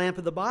is the lamp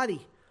of the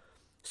body.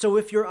 So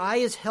if your eye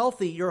is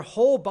healthy, your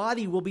whole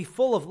body will be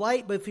full of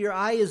light. But if your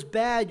eye is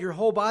bad, your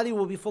whole body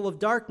will be full of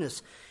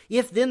darkness.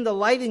 If then the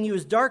light in you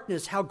is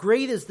darkness, how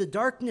great is the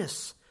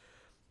darkness?"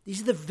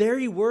 These are the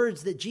very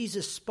words that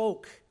Jesus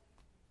spoke.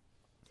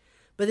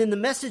 But in the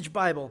Message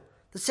Bible,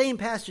 the same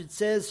passage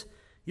says,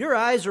 "Your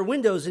eyes are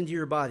windows into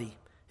your body.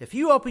 If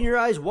you open your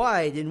eyes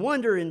wide in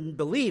wonder and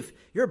belief,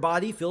 your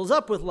body fills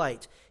up with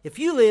light. If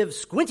you live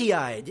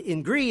squinty-eyed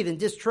in greed and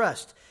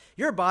distrust,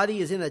 your body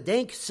is in a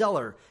dank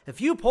cellar. If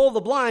you pull the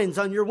blinds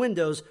on your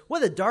windows,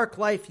 what a dark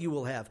life you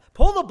will have."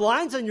 Pull the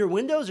blinds on your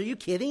windows? Are you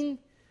kidding?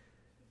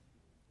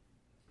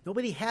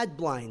 Nobody had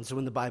blinds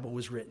when the Bible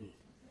was written.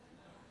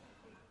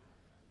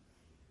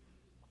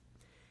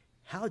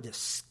 How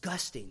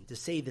disgusting to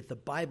say that the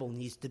Bible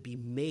needs to be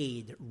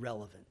made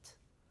relevant.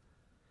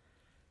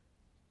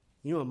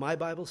 You know what my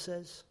Bible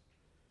says?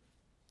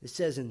 It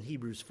says in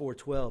Hebrews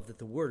 4:12 that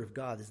the Word of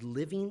God is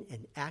living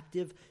and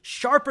active,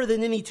 sharper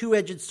than any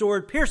two-edged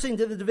sword, piercing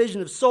to the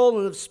division of soul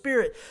and of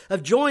spirit,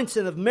 of joints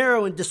and of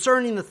marrow, and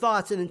discerning the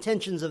thoughts and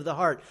intentions of the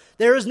heart.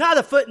 There is not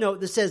a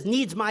footnote that says,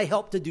 needs my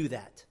help to do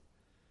that.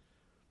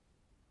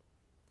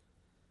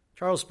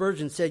 Charles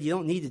Spurgeon said, you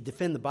don't need to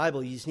defend the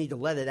Bible, you just need to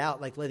let it out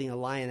like letting a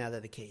lion out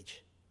of the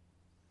cage.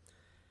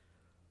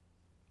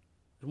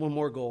 There's one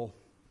more goal.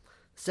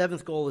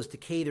 Seventh goal is to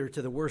cater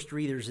to the worst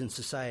readers in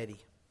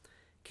society.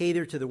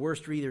 Cater to the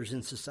worst readers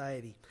in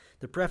society.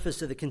 The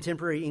preface of the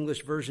Contemporary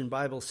English Version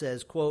Bible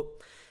says,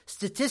 quote,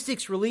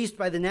 statistics released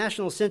by the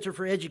National Center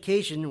for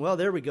Education, well,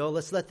 there we go,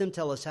 let's let them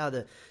tell us how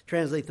to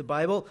translate the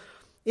Bible,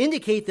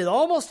 indicate that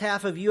almost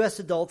half of U.S.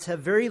 adults have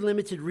very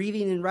limited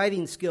reading and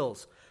writing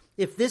skills.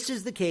 If this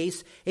is the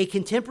case, a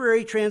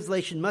contemporary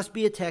translation must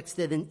be a text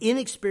that an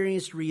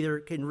inexperienced reader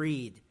can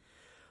read.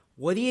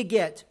 What do you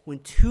get when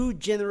 2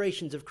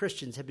 generations of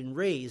Christians have been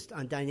raised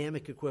on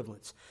dynamic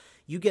equivalence?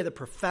 You get a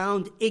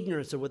profound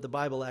ignorance of what the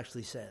Bible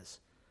actually says,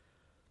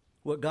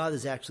 what God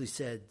has actually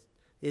said.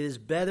 It is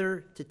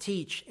better to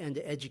teach and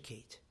to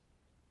educate.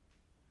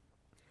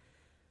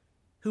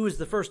 Who was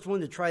the first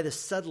one to try to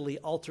subtly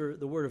alter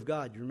the Word of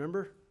God? You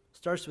remember?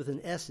 Starts with an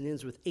S and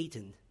ends with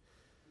Aten.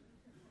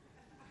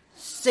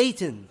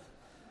 Satan.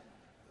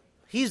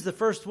 He's the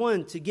first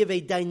one to give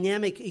a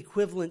dynamic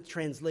equivalent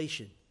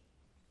translation.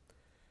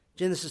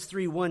 Genesis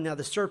 3:1, now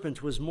the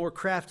serpent was more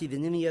crafty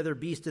than any other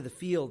beast of the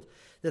field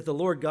that the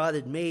Lord God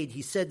had made.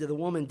 He said to the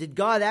woman, did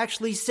God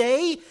actually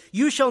say,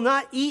 you shall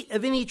not eat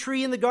of any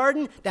tree in the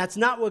garden? That's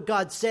not what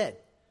God said.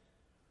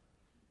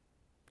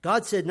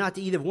 God said not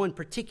to eat of one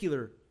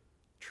particular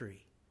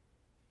tree.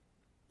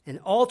 And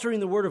altering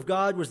the Word of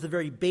God was the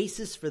very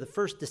basis for the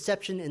first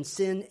deception and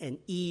sin, and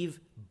Eve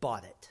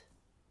bought it.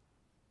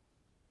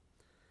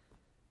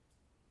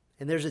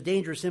 And there's a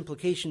dangerous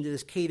implication to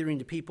this catering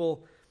to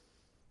people,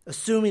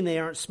 assuming they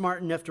aren't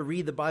smart enough to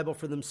read the Bible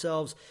for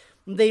themselves.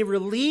 They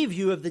relieve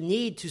you of the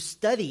need to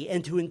study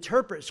and to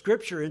interpret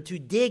Scripture and to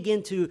dig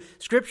into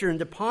Scripture and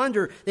to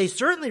ponder. They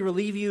certainly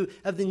relieve you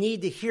of the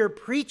need to hear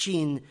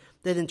preaching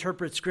that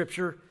interprets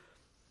Scripture.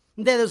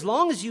 That as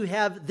long as you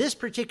have this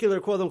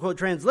particular quote-unquote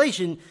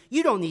translation,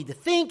 you don't need to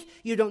think,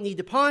 you don't need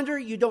to ponder,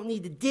 you don't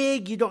need to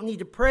dig, you don't need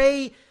to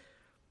pray,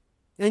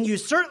 and you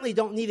certainly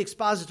don't need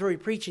expository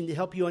preaching to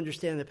help you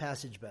understand the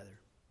passage better.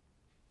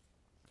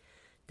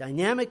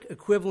 Dynamic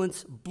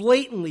equivalence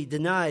blatantly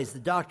denies the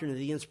doctrine of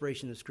the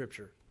inspiration of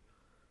Scripture.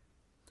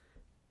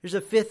 Here's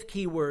a fifth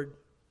key word: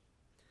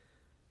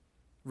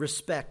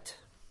 respect.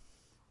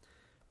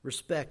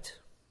 Respect.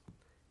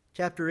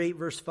 Chapter 8,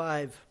 verse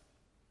 5.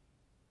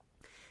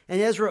 And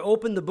Ezra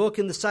opened the book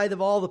in the sight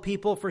of all the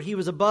people, for he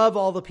was above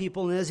all the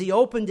people. And as he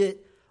opened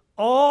it,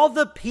 all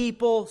the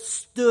people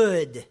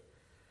stood.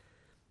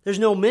 There's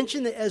no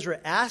mention that Ezra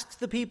asked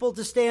the people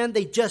to stand.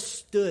 They just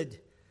stood.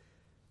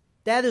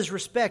 That is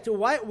respect.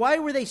 Why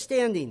were they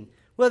standing?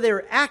 Well, they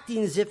were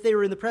acting as if they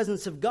were in the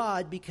presence of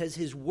God because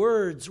his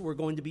words were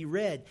going to be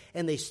read.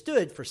 And they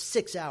stood for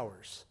 6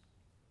 hours.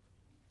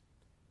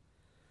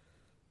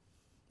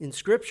 In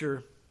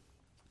Scripture,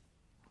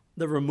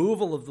 the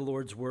removal of the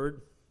Lord's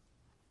word,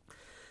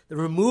 the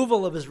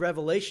removal of his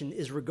revelation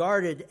is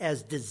regarded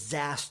as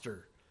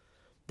disaster.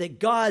 That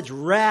God's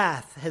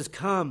wrath has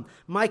come.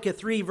 Micah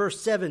 3 verse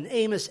 7,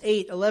 Amos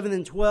 8, 11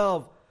 and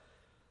 12.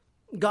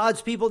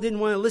 God's people didn't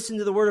want to listen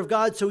to the word of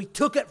God, so he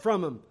took it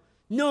from them.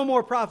 No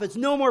more prophets,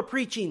 no more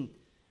preaching.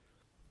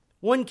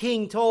 One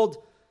king told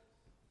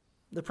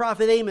the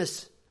prophet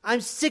Amos,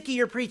 I'm sick of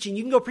your preaching.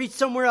 You can go preach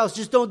somewhere else.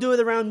 Just don't do it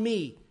around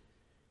me.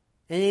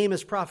 And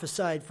Amos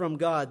prophesied from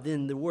God,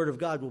 then the word of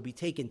God will be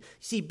taken.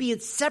 See, being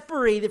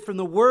separated from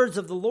the words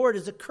of the Lord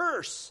is a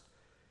curse.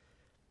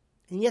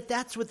 And yet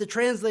that's what the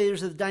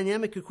translators of the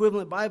dynamic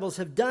equivalent Bibles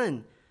have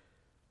done.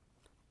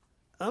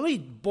 Let me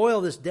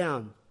boil this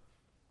down.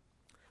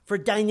 For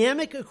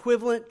dynamic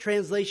equivalent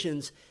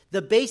translations,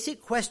 the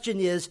basic question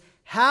is,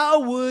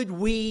 how would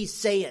we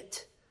say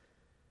it?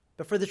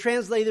 But for the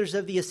translators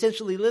of the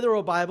essentially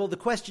literal Bible, the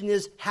question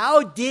is,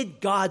 how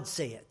did God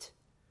say it?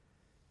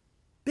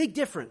 Big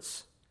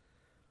difference.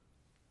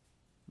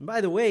 And by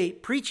the way,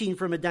 preaching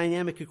from a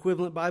dynamic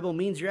equivalent Bible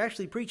means you're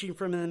actually preaching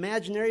from an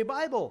imaginary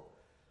Bible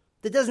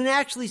that doesn't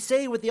actually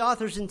say what the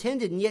authors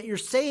intended, and yet you're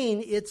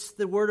saying it's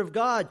the Word of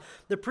God.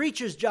 The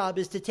preacher's job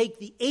is to take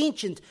the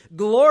ancient,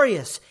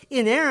 glorious,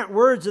 inerrant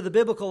words of the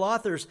biblical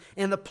authors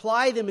and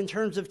apply them in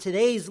terms of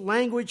today's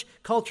language,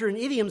 culture, and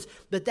idioms,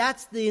 but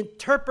that's the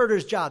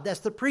interpreter's job.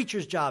 That's the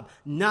preacher's job,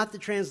 not the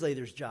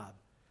translator's job.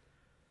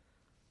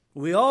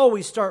 We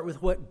always start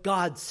with what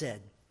God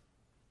said.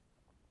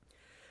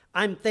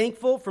 I'm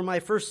thankful for my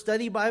first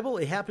study Bible.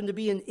 It happened to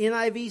be an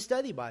NIV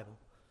study Bible.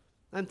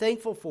 I'm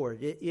thankful for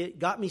it. It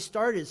got me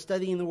started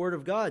studying the Word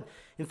of God.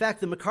 In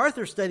fact, the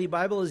MacArthur Study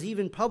Bible has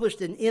even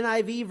published an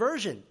NIV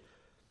version.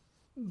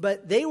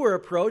 But they were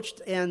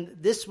approached, and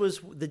this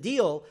was the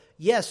deal.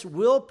 Yes,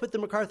 we'll put the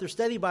MacArthur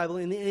Study Bible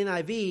in the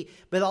NIV,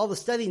 but all the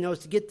study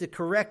notes to get to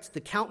correct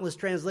the countless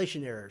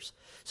translation errors.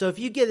 So if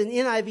you get an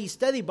NIV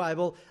Study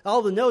Bible,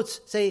 all the notes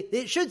say,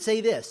 it should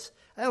say this.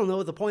 I don't know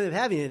what the point of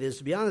having it is,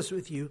 to be honest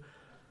with you.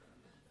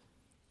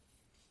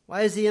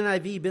 Why has the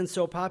NIV been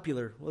so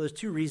popular? Well, there's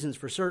two reasons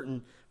for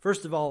certain.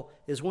 First of all,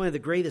 it's one of the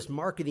greatest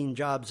marketing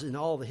jobs in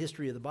all the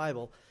history of the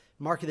Bible,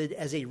 marketed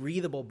as a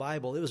readable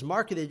Bible. It was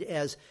marketed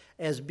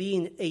as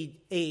being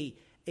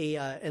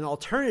an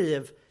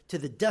alternative to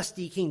the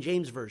dusty King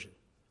James Version.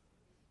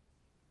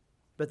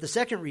 But the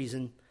second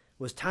reason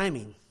was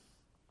timing.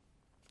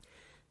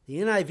 The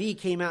NIV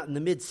came out in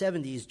the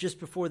mid-'70s, just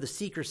before the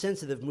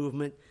seeker-sensitive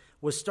movement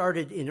was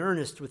started in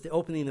earnest with the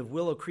opening of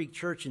Willow Creek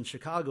Church in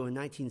Chicago in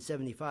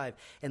 1975,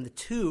 and the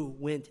two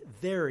went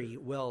very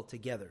well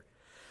together.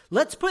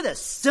 Let's put a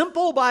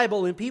simple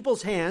Bible in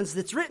people's hands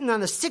that's written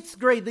on a 6th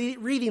grade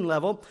reading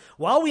level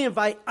while we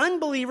invite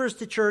unbelievers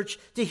to church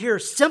to hear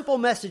simple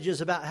messages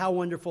about how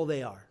wonderful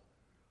they are.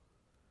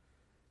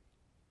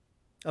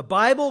 A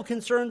Bible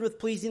concerned with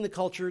pleasing the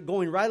culture,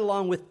 going right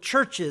along with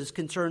churches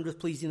concerned with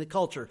pleasing the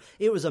culture.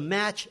 It was a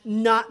match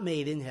not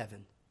made in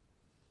heaven.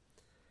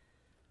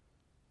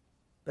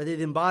 But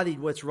it embodied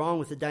what's wrong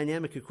with the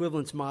dynamic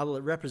equivalence model.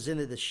 It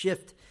represented a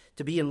shift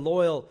to being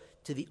loyal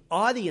to the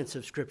audience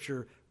of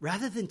Scripture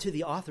rather than to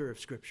the author of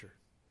Scripture.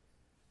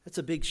 That's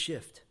a big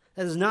shift.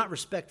 That is not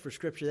respect for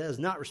Scripture. That is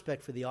not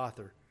respect for the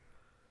author.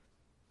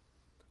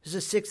 There's a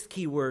 6th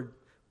key word.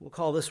 We'll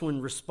call this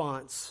one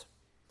response.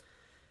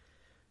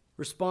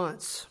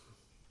 Response.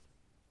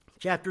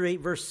 Chapter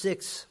 8, verse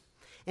 6.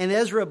 And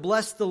Ezra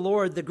blessed the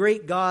Lord, the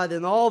great God,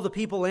 and all the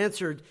people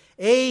answered,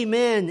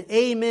 Amen,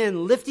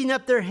 Amen, lifting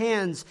up their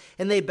hands,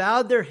 and they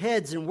bowed their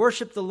heads and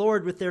worshiped the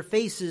Lord with their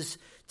faces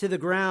to the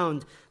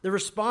ground. The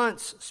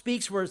response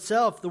speaks for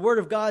itself. The word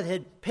of God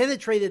had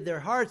penetrated their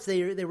hearts.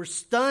 They were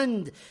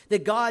stunned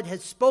that God had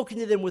spoken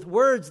to them with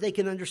words they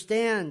can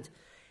understand.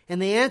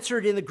 And they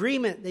answered in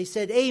agreement. They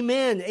said,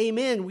 Amen,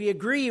 Amen, we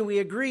agree, we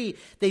agree.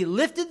 They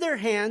lifted their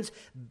hands,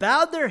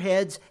 bowed their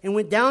heads, and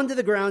went down to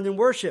the ground and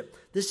worshiped.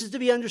 This is to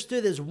be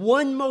understood as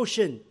one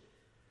motion.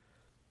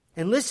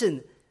 And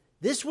listen,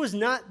 this was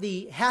not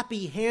the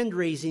happy hand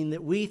raising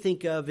that we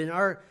think of in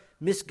our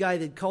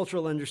misguided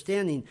cultural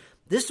understanding.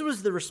 This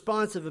was the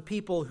response of a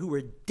people who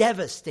were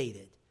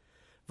devastated.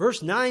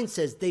 Verse 9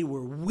 says they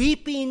were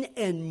weeping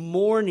and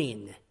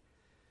mourning.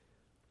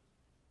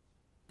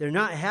 They're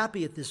not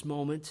happy at this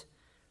moment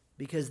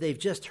because they've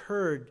just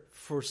heard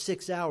for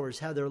 6 hours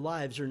how their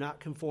lives are not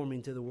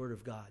conforming to the Word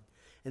of God.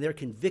 And they're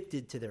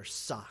convicted to their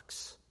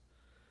socks.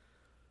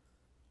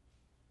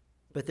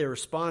 But their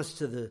response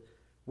to the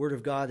Word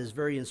of God is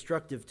very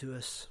instructive to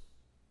us.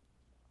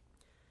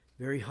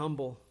 Very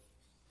humble.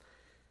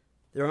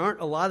 There aren't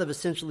a lot of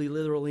essentially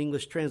literal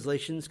English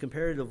translations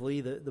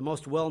comparatively. The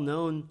most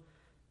well-known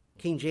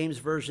King James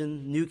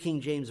Version, New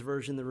King James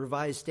Version, the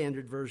Revised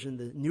Standard Version,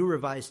 the New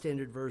Revised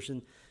Standard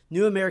Version,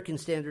 New American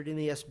Standard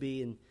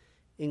NASB, and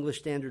English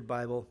Standard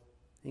Bible,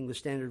 English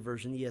Standard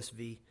Version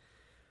ESV.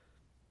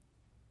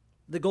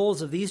 The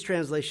goals of these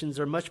translations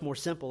are much more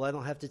simple. I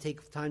don't have to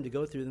take the time to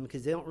go through them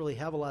because they don't really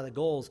have a lot of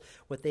goals.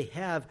 What they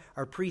have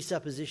are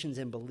presuppositions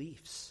and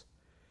beliefs.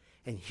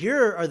 And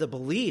here are the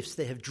beliefs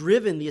that have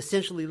driven the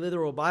essentially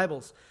literal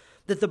Bibles.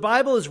 That the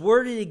Bible is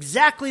worded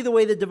exactly the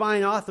way the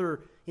divine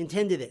author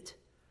intended it.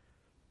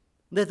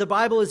 That the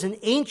Bible is an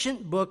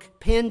ancient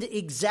book penned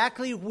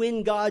exactly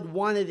when God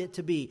wanted it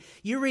to be.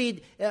 You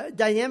read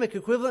dynamic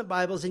equivalent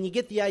Bibles and you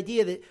get the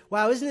idea that,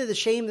 wow, isn't it a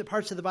shame that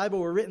parts of the Bible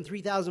were written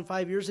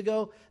 3,500 years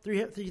ago?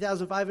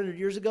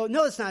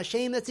 No, it's not a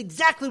shame. That's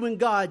exactly when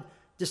God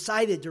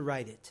decided to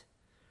write it.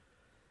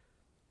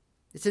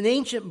 It's an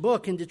ancient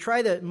book, and to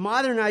try to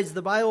modernize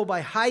the Bible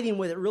by hiding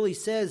what it really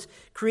says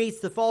creates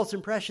the false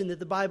impression that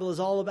the Bible is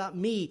all about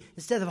me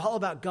instead of all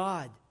about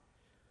God.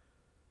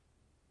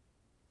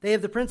 They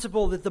have the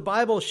principle that the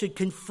Bible should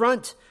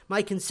confront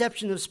my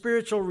conception of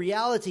spiritual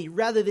reality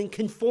rather than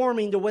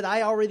conforming to what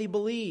I already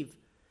believe,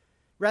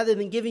 rather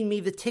than giving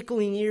me the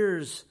tickling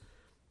ears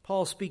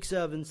Paul speaks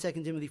of in 2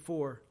 Timothy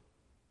 4.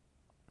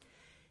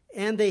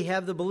 And they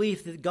have the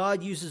belief that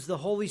God uses the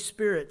Holy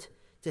Spirit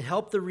to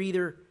help the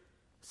reader.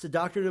 It's the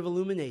doctrine of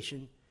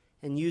illumination,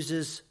 and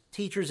uses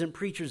teachers and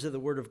preachers of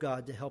the Word of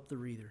God to help the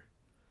reader.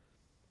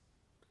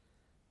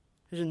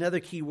 There's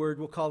another key word.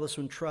 We'll call this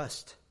one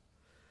trust.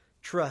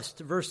 Trust.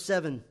 Verse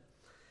 7.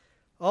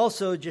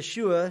 Also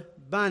Jeshua,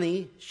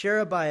 Bani,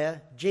 Sherebiah,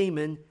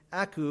 Jamin,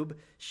 Akub,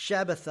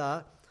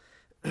 Shabbathah,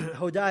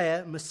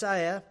 Hodiah,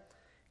 Messiah,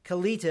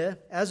 Kalita,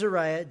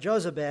 Azariah,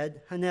 Jozabad,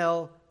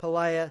 Hanel,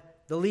 Peliah,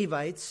 the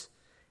Levites,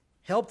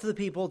 helped the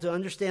people to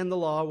understand the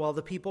law while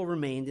the people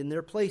remained in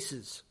their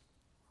places.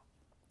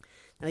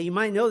 Now you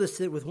might notice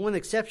that with one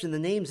exception, the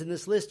names in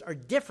this list are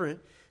different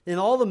than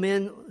all the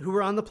men who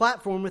were on the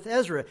platform with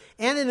Ezra.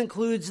 And it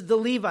includes the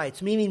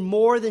Levites, meaning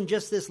more than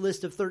just this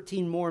list of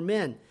 13 more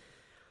men.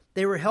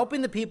 They were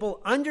helping the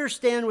people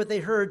understand what they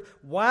heard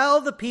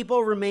while the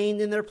people remained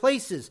in their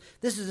places.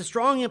 This is a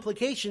strong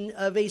implication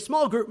of a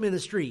small group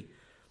ministry.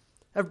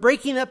 of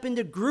breaking up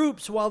into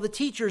groups while the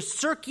teachers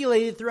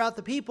circulated throughout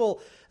the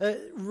people,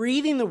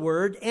 reading the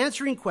word,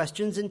 answering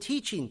questions, and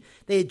teaching.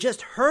 They had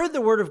just heard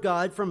the word of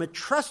God from a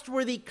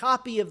trustworthy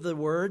copy of the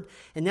word,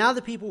 and now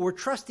the people were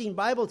trusting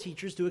Bible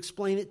teachers to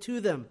explain it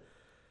to them.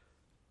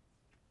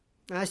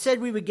 And I said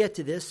we would get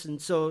to this,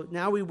 and so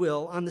now we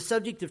will. On the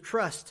subject of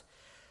trust,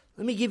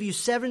 let me give you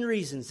 7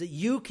 reasons that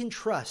you can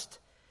trust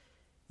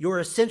your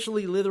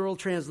essentially literal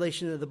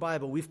translation of the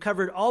Bible. We've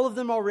covered all of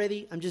them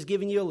already. I'm just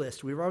giving you a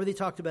list. We've already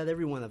talked about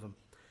every one of them.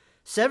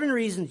 7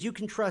 reasons you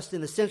can trust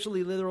an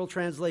essentially literal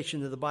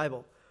translation of the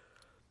Bible.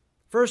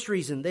 First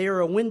reason, they are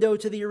a window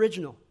to the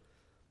original.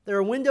 They're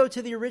a window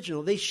to the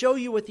original. They show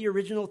you what the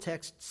original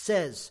text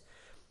says.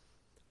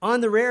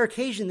 On the rare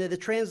occasion that a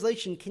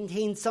translation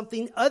contains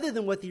something other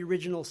than what the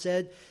original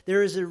said,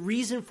 there is a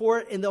reason for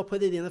it, and they'll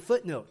put it in a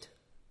footnote.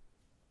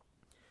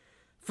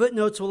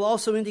 Footnotes will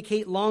also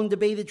indicate long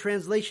debated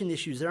translation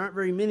issues. There aren't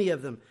very many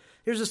of them.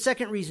 Here's a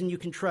second reason you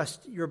can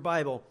trust your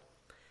Bible.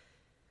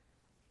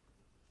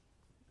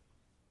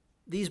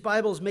 These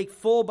Bibles make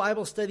full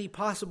Bible study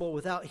possible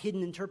without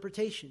hidden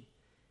interpretation.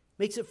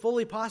 Makes it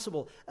fully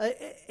possible.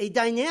 A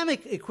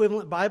dynamic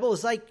equivalent Bible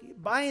is like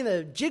buying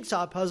a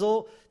jigsaw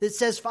puzzle that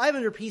says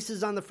 500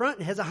 pieces on the front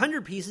and has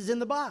 100 pieces in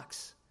the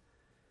box.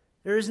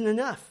 There isn't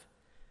enough.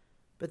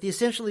 But the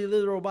essentially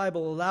literal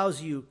Bible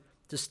allows you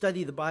to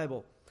study the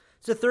Bible.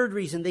 It's the third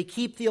reason. They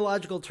keep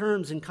theological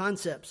terms and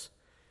concepts.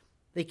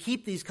 They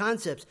keep these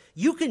concepts.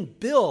 You can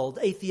build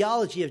a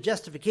theology of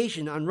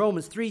justification on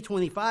Romans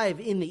 3:25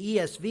 in the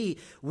ESV.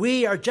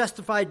 We are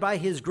justified by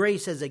his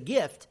grace as a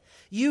gift.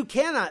 You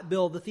cannot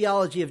build the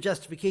theology of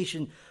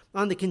justification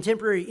on the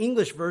contemporary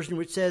English version,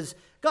 which says,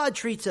 God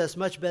treats us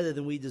much better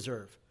than we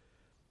deserve.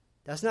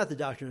 That's not the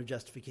doctrine of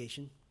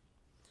justification.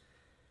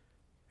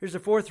 Here's the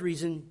fourth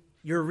reason.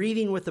 You're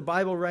reading what the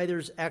Bible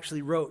writers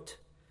actually wrote.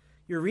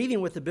 You're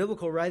reading what the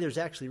biblical writers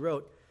actually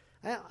wrote.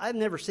 I've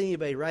never seen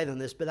anybody write on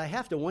this, but I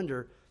have to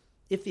wonder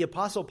if the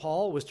Apostle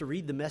Paul was to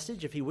read the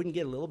message, if he wouldn't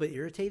get a little bit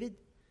irritated.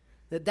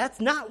 That's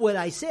not what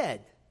I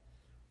said.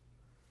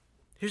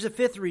 Here's a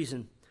fifth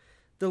reason.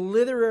 The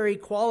literary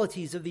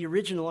qualities of the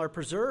original are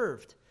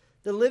preserved.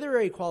 The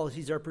literary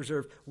qualities are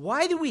preserved.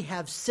 Why do we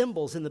have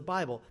symbols in the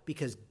Bible?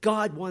 Because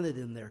God wanted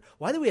them there.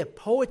 Why do we have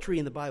poetry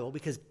in the Bible?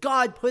 Because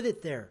God put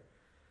it there.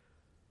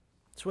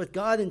 It's what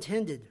God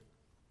intended.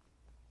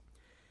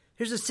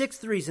 Here's a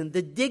sixth reason.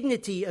 The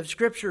dignity of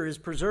Scripture is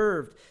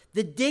preserved.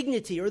 The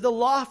dignity or the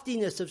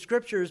loftiness of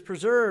Scripture is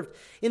preserved.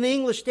 In the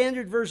English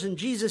Standard Version,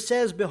 Jesus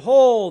says,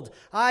 "Behold,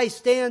 I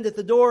stand at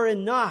the door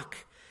and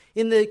knock."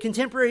 In the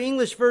Contemporary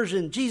English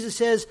Version, Jesus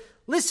says,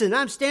 "Listen,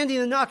 I'm standing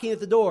and knocking at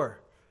the door."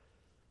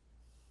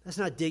 That's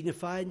not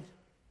dignified.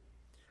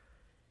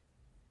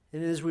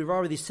 And as we've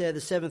already said,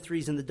 the seventh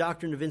reason, the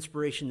doctrine of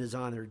inspiration is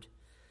honored.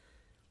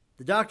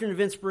 The doctrine of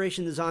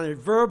inspiration is honored.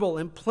 Verbal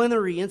and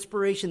plenary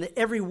inspiration, that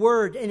every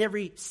word and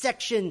every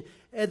section,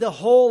 the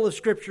whole of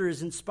Scripture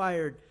is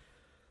inspired.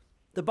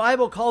 The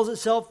Bible calls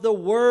itself the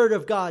Word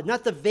of God,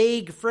 not the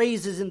vague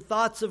phrases and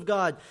thoughts of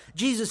God.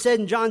 Jesus said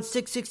in John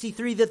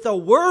 6:63 that the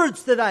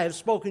words that I have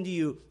spoken to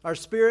you are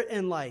spirit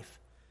and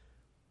life.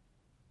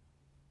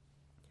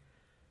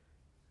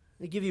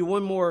 I'll give you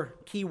one more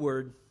key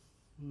word,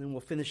 and then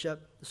we'll finish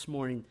up this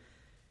morning.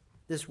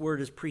 This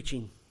word is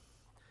preaching.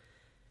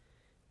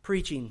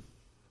 Preaching.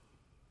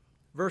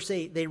 Verse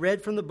 8, they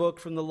read from the book,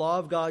 from the law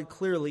of God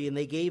clearly, and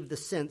they gave the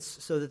sense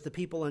so that the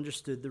people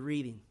understood the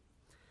reading.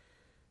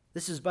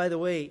 This is, by the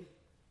way,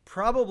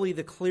 probably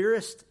the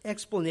clearest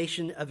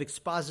explanation of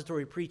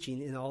expository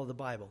preaching in all of the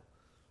Bible.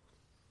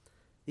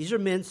 These are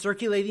men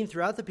circulating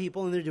throughout the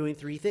people, and they're doing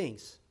 3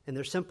 things, and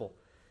they're simple.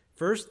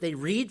 First, they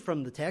read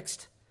from the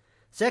text.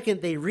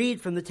 Second, they read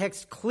from the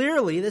text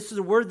clearly. This is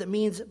a word that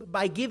means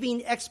by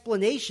giving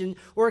explanation,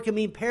 or it can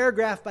mean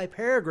paragraph by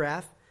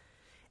paragraph.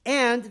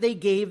 And they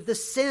gave the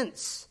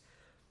sense.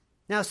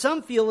 Now,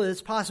 some feel that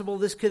it's possible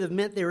this could have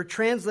meant they were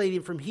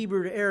translating from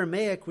Hebrew to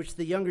Aramaic, which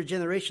the younger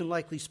generation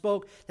likely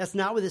spoke. That's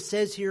not what it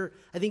says here.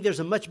 I think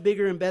there's a much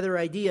bigger and better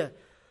idea.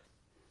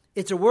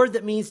 It's a word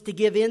that means to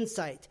give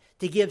insight,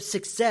 to give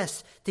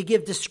success, to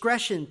give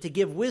discretion, to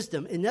give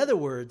wisdom. In other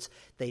words,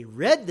 they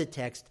read the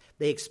text,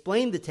 they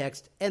explained the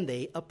text, and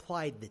they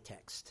applied the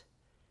text.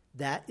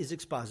 That is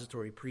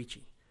expository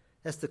preaching.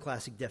 That's the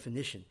classic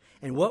definition.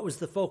 And what was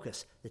the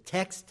focus? The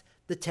text,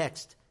 the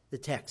text, the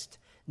text.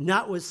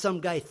 Not what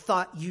some guy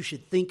thought you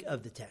should think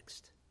of the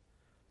text.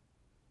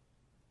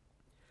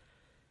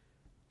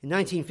 In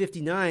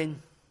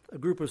 1959, a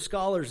group of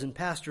scholars and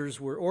pastors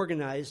were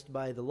organized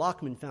by the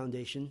Lockman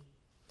Foundation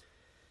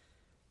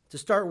to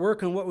start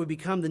work on what would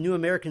become the New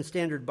American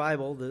Standard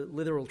Bible, the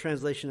literal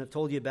translation I've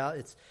told you about.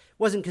 It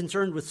wasn't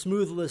concerned with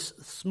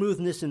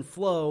smoothness and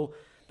flow,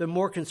 but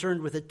more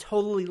concerned with a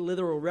totally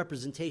literal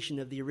representation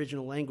of the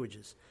original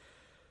languages.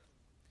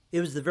 It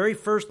was the very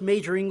first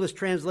major English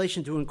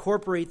translation to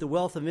incorporate the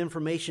wealth of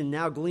information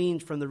now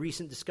gleaned from the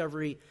recent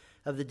discovery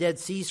of the Dead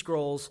Sea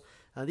Scrolls.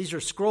 These are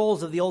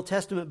scrolls of the Old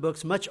Testament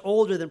books, much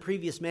older than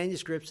previous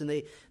manuscripts,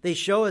 and they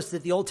show us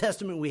that the Old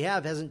Testament we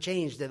have hasn't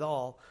changed at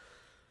all.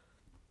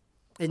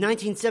 In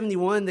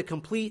 1971, the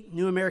complete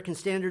New American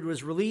Standard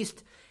was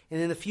released, and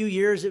in a few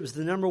years, it was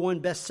the number one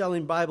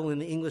best-selling Bible in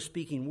the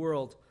English-speaking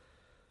world.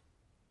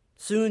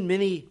 Soon,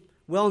 many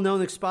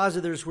well-known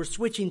expositors were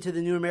switching to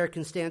the New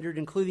American Standard,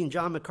 including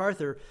John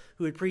MacArthur,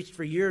 who had preached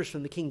for years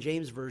from the King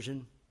James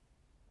Version.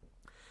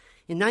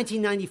 In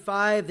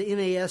 1995, the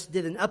NAS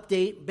did an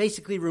update,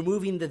 basically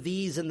removing the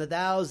these and the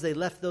thous. They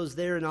left those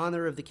there in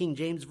honor of the King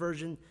James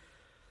Version.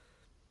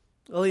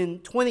 Well, in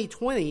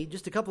 2020,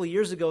 just a couple of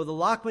years ago, the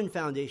Lockman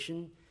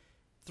Foundation,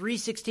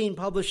 316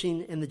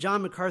 Publishing, and the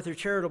John MacArthur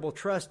Charitable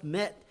Trust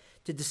met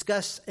to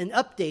discuss an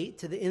update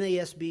to the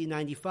NASB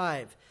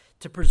 95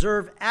 to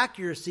preserve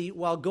accuracy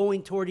while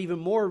going toward even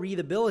more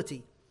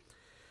readability.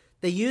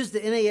 They used the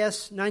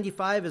NAS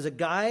 95 as a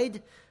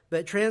guide,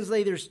 but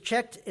translators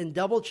checked and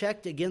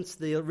double-checked against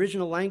the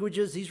original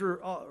languages. These were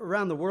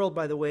around the world,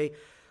 by the way.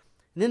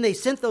 And then they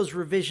sent those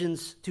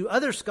revisions to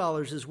other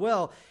scholars as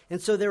well. And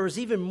so there was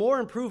even more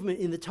improvement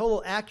in the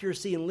total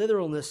accuracy and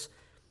literalness.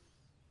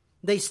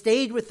 They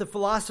stayed with the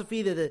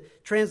philosophy that a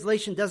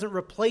translation doesn't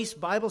replace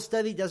Bible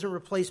study, doesn't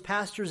replace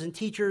pastors and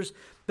teachers,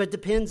 but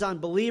depends on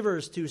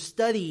believers to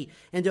study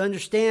and to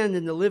understand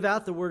and to live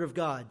out the Word of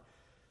God.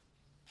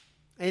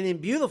 And in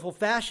beautiful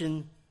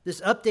fashion,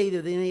 this update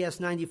of the NAS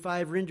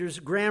 95 renders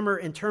grammar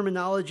and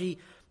terminology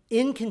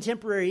in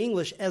contemporary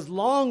English as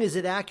long as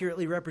it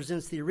accurately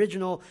represents the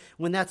original.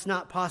 When that's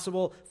not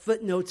possible,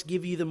 footnotes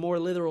give you the more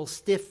literal,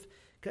 stiff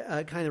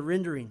kind of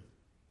rendering.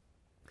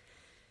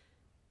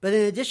 But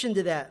in addition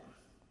to that,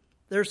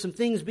 there are some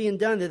things being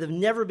done that have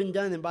never been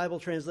done in Bible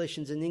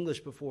translations in English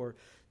before.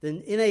 The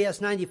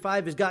NAS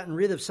 95 has gotten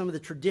rid of some of the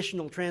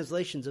traditional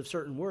translations of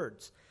certain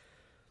words.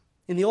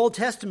 In the Old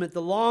Testament,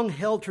 the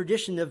long-held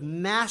tradition of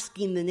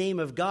masking the name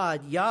of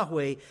God,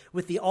 Yahweh,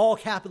 with the all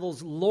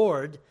capitals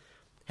Lord,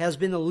 has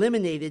been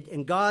eliminated,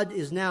 and God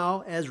is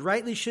now, as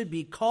rightly should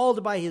be,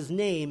 called by his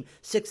name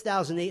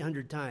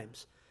 6,800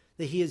 times,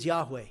 that he is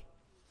Yahweh.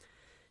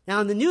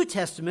 Now, in the New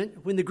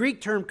Testament, when the Greek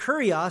term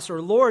kurios,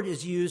 or Lord,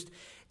 is used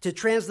to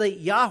translate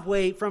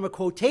Yahweh from a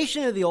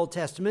quotation of the Old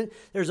Testament,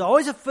 there's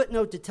always a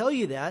footnote to tell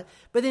you that,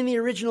 but in the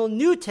original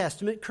New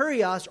Testament,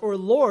 kurios, or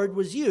Lord,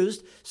 was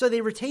used, so they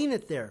retain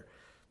it there.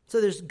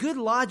 So there's good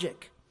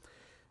logic.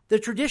 The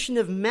tradition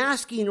of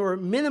masking or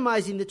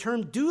minimizing the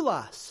term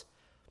doulos,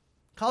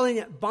 calling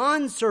it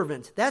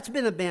bondservant, that's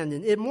been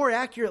abandoned. It more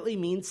accurately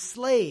means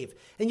slave.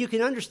 And you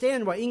can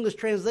understand why English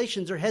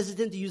translations are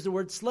hesitant to use the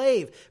word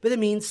slave, but it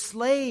means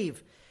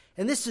slave.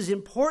 And this is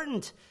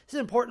important. This is an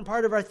important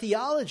part of our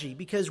theology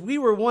because we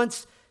were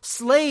once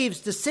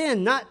slaves to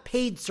sin, not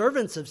paid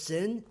servants of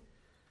sin.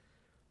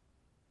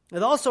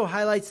 It also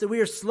highlights that we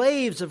are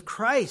slaves of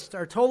Christ,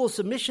 our total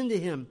submission to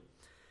him.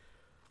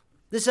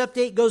 This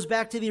update goes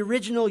back to the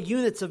original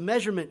units of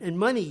measurement and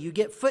money. You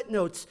get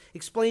footnotes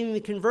explaining the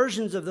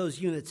conversions of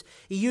those units.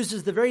 He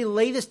uses the very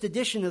latest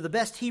edition of the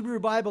best Hebrew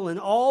Bible in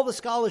all the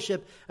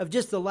scholarship of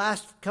just the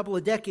last couple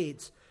of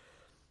decades.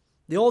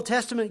 The Old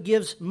Testament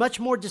gives much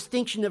more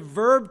distinction of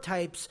verb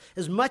types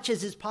as much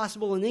as is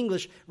possible in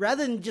English,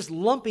 rather than just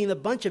lumping a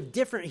bunch of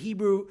different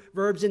Hebrew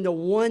verbs into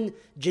one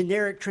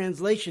generic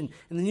translation.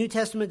 And the New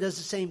Testament does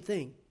the same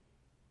thing.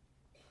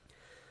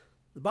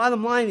 The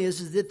bottom line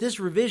is that this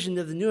revision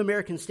of the New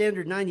American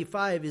Standard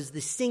 95 is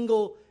the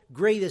single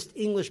greatest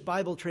English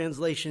Bible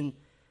translation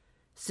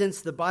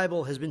since the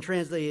Bible has been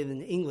translated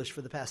in English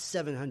for the past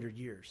 700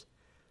 years.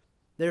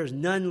 There is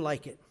none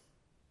like it.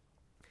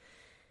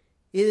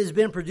 It has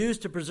been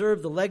produced to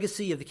preserve the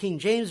legacy of the King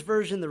James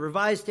Version, the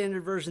Revised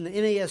Standard Version, the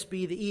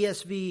NASB, the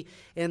ESV,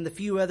 and the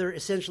few other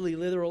essentially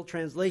literal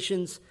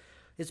translations.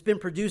 It's been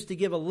produced to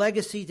give a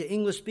legacy to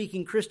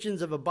English-speaking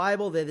Christians of a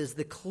Bible that is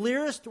the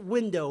clearest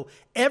window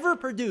ever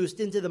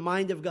produced into the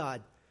mind of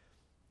God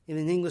in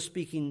an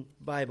English-speaking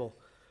Bible.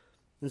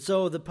 And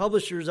so the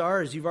publishers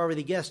are, as you've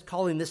already guessed,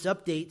 calling this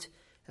update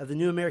of the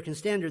New American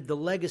Standard the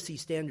Legacy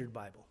Standard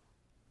Bible.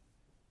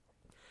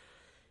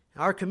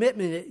 Our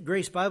commitment at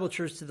Grace Bible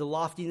Church to the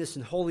loftiness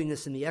and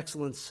holiness and the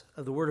excellence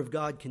of the Word of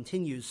God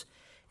continues.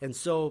 And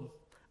so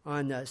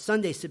on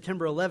Sunday,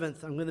 September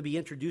 11th, I'm going to be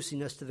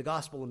introducing us to the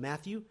Gospel of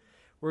Matthew.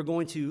 We're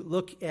going to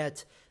look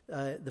at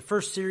the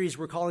first series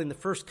we're calling The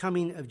First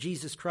Coming of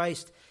Jesus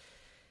Christ,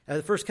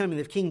 the First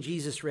Coming of King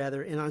Jesus,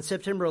 rather. And on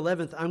September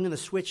 11th, I'm going to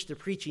switch to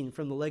preaching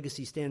from the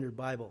Legacy Standard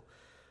Bible.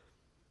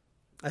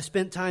 I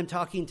spent time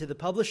talking to the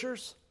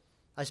publishers.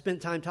 I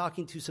spent time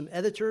talking to some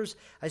editors.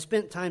 I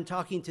spent time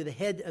talking to the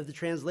head of the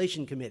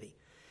translation committee.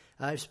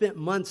 I've spent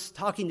months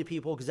talking to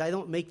people because I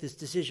don't make this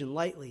decision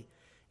lightly.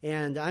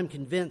 And I'm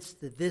convinced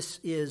that this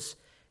is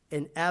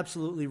an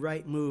absolutely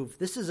right move.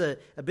 This is a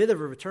bit of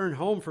a return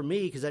home for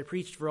me because I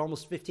preached for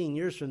almost 15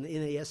 years from the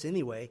NAS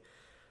anyway.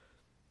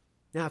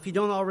 Now, if you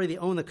don't already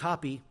own a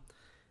copy,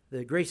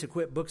 the Grace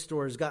Equipped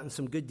bookstore has gotten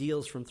some good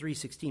deals from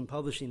 316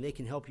 Publishing. They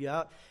can help you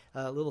out.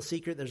 A little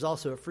secret, there's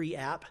also a free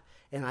app.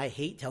 And I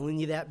hate telling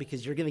you that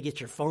because you're going to get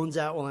your phones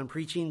out while I'm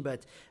preaching.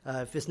 But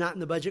if it's not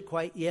in the budget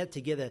quite yet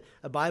to get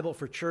a Bible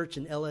for church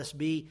and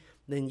LSB,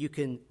 then you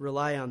can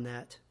rely on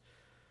that.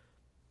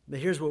 But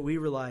here's what we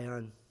rely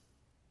on.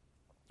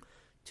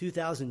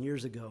 2,000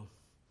 years ago,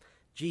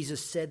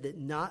 Jesus said that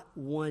not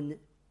one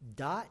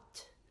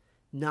dot,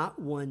 not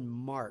one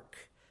mark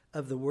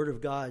of the Word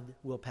of God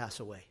will pass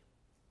away.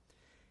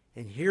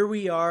 And here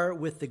we are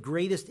with the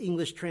greatest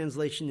English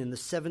translation in the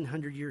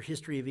 700-year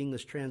history of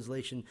English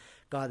translation.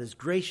 God is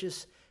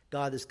gracious.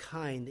 God is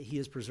kind that he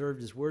has preserved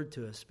his word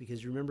to us.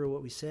 Because remember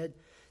what we said?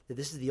 That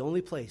this is the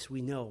only place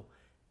we know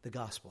the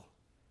gospel.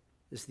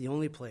 This is the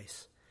only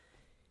place.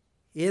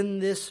 In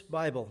this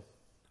Bible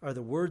are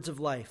the words of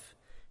life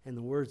and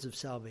the words of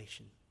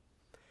salvation.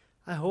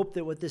 I hope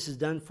that what this has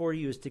done for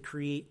you is to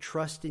create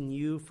trust in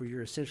you for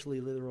your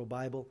essentially literal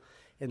Bible,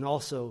 and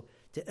also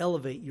to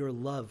elevate your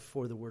love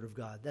for the Word of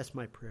God. That's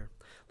my prayer.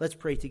 Let's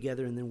pray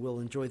together, and then we'll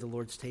enjoy the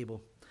Lord's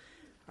table.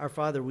 Our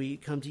Father, we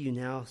come to you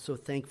now so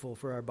thankful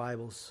for our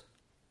Bibles.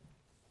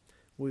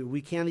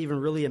 We can't even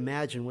really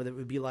imagine what it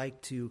would be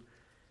like to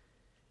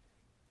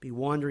be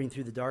wandering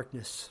through the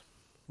darkness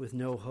with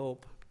no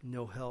hope,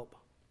 no help.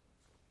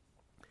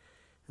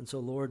 And so,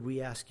 Lord,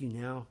 we ask you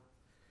now,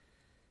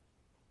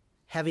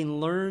 having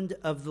learned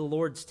of the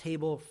Lord's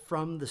table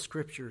from the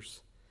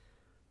Scriptures,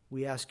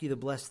 we ask you to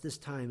bless this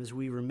time as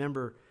we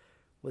remember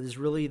what is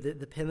really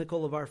the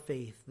pinnacle of our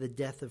faith, the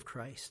death of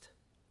Christ.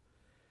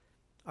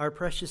 Our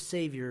precious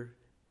Savior,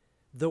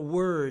 the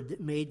Word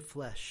made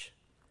flesh,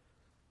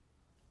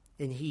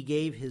 and he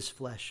gave his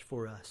flesh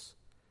for us.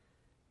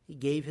 He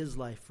gave his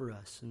life for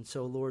us. And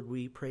so, Lord,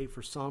 we pray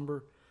for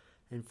somber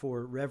and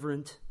for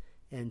reverent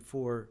and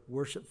for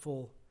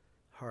worshipful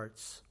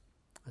hearts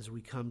as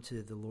we come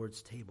to the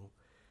Lord's table.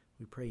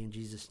 We pray in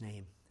Jesus'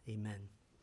 name. Amen.